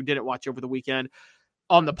 for those who didn't watch over the weekend.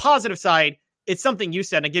 On the positive side, it's something you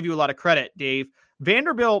said, and I give you a lot of credit, Dave.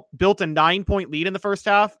 Vanderbilt built a 9-point lead in the first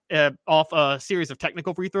half off a series of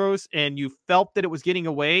technical free throws, and you felt that it was getting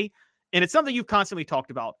away. And it's something you've constantly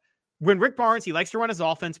talked about. When Rick Barnes, he likes to run his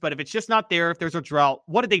offense, but if it's just not there, if there's a drought,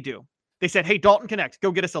 what did they do? They said, hey, Dalton Knecht,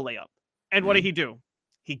 go get us a layup. And what did he do?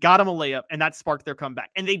 He got him a layup, and that sparked their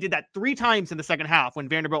comeback. And they did that 3 times in the second half when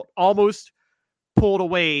Vanderbilt almost pulled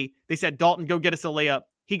away. They said, Dalton, go get us a layup.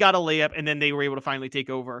 He got a layup, and then they were able to finally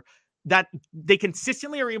take over. That they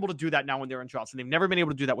consistently are able to do that now when they're in droughts, and they've never been able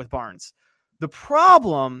to do that with Barnes. The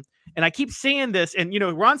problem, and I keep saying this, and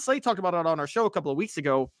Ron Slade talked about it on our show a couple of weeks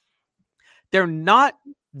ago, they're not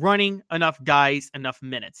running enough guys enough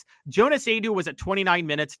minutes. Jonas Adu was at 29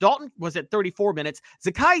 minutes. Dalton was at 34 minutes.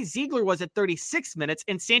 Zakai Ziegler was at 36 minutes.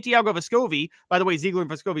 And Santiago Vescovi, by the way, Ziegler and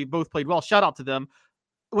Vescovi both played well. Shout out to them.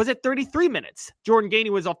 Was at 33 minutes. Jordan Gainey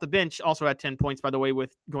was off the bench, also had 10 points, by the way,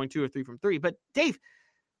 with going 2 or 3 from 3. But Dave,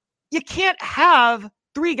 you can't have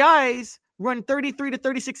 3 guys run 33 to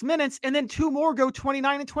 36 minutes and then 2 more go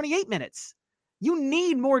 29 and 28 minutes. You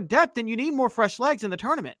need more depth and you need more fresh legs in the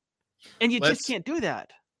tournament. And you just can't do that.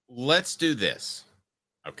 Let's do this,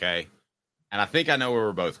 okay? And I think I know where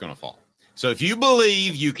we're both going to fall. So if you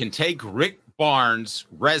believe you can take Rick Barnes'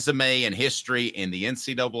 resume and history in the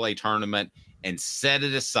NCAA tournament and set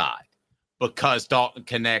it aside because Dalton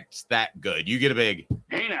Knecht's that good, you get a big,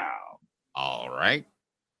 hey now. All right.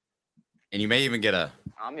 And you may even get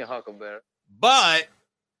I'm your huckleberry. But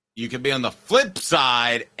you could be on the flip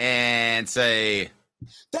side and say,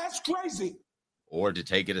 that's crazy. Or to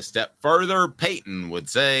take it a step further, Peyton would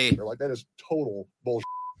say, that is total bullshit.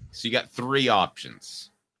 So you got 3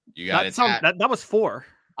 options. You got that was 4.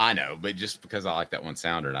 I know, but just because I like that one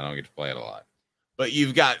sounder and I don't get to play it a lot. But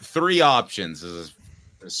you've got 3 options. This is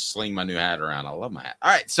sling my new hat around. I love my hat.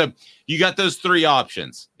 All right, so you got those 3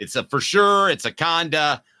 options. It's a for sure, it's a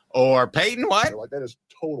kinda, or Peyton, what? That is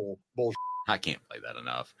total bullshit. I can't play that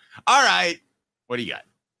enough. All right, what do you got?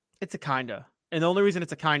 It's a kinda. And the only reason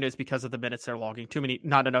it's a kinda is because of the minutes they're logging. Too many,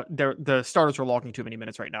 not enough. The starters are logging too many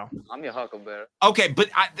minutes right now. I'm your huckleberry. Okay, but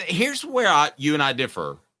here's where you and I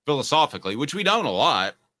differ philosophically, which we don't a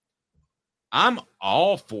lot. I'm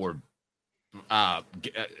all for a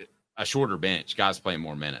shorter bench, guys playing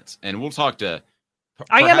more minutes. And we'll talk to...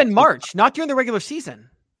 I am in March, not during the regular season.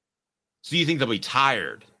 So you think they'll be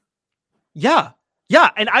tired? Yeah. Yeah,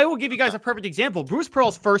 and I will give you guys a perfect example. Bruce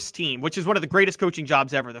Pearl's first team, which is one of the greatest coaching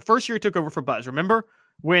jobs ever. The first year he took over for Buzz. Remember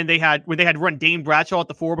when they had run Dane Bradshaw at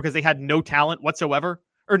the 4 because they had no talent whatsoever,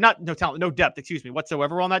 or not no talent, no depth,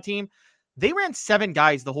 whatsoever on that team. They ran 7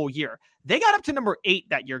 guys the whole year. They got up to number 8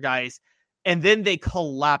 that year, guys. And then they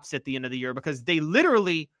collapsed at the end of the year because they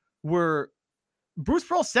literally were. Bruce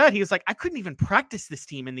Pearl said, he was like, I couldn't even practice this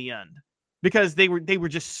team in the end because they were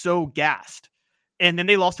just so gassed. And then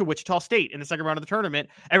they lost to Wichita State in the second round of the tournament.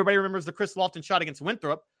 Everybody remembers the Chris Lofton shot against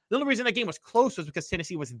Winthrop. The only reason that game was close was because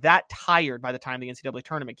Tennessee was that tired by the time the NCAA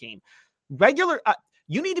tournament came.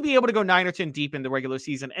 You need to be able to go 9 or 10 deep in the regular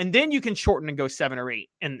season, and then you can shorten and go 7 or 8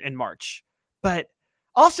 in March. But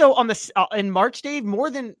also in March, Dave,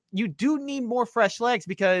 you do need more fresh legs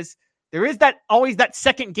because there is always that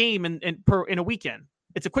second game in a weekend.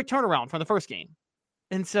 It's a quick turnaround from the first game.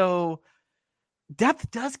 And so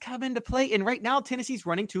depth does come into play. And right now, Tennessee's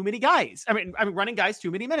running too many guys. I mean, running guys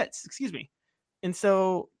too many minutes, excuse me. And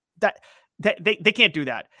so that they can't do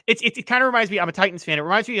that. It kind of reminds me, I'm a Titans fan. It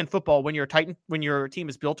reminds me in football when your team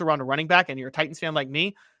is built around a running back and you're a Titans fan like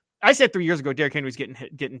me. I said 3 years ago, Derrick Henry's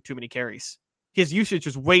getting too many carries. His usage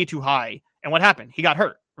was way too high. And what happened? He got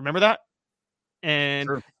hurt. Remember that? And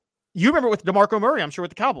sure. You remember with DeMarco Murray, I'm sure,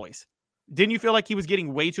 with the Cowboys. Didn't you feel like he was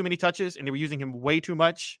getting way too many touches and they were using him way too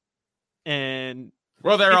much? And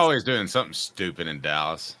they're always doing something stupid in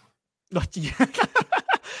Dallas. But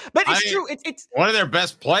it's true. It's one of their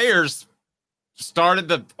best players started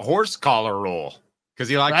the horse collar rule because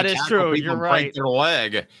he liked to tackle people and break their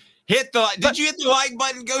leg. Did you hit the like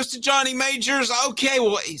button? Goes to Johnny Majors. Okay,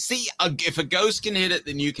 well, see, if a ghost can hit it,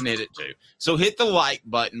 then you can hit it too. So hit the like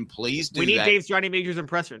button, please. We need Dave's Johnny Majors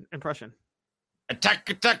impression. Attack.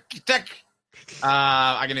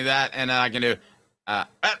 I can do that, and I can do. Let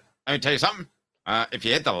me tell you something. If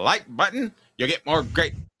you hit the like button, you'll get more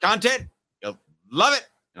great content. You'll love it.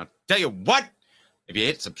 And I'll tell you what. If you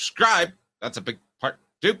hit subscribe, that's a big part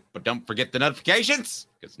too. But don't forget the notifications,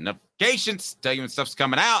 because notifications tell you when stuff's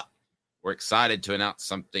coming out. We're excited to announce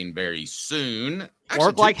something very soon.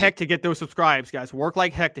 Work like heck to get those subscribes, guys. Work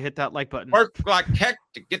like heck to hit that like button. Work like heck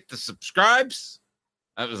to get the subscribes.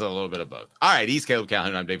 That was a little bit of both. All right, he's Caleb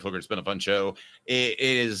Calhoun. I'm Dave Hooker. It's been a fun show. It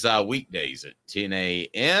is weekdays at 10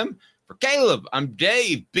 a.m. For Caleb, I'm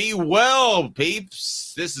Dave. Be well,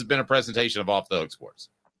 peeps. This has been a presentation of Off the Hook Sports.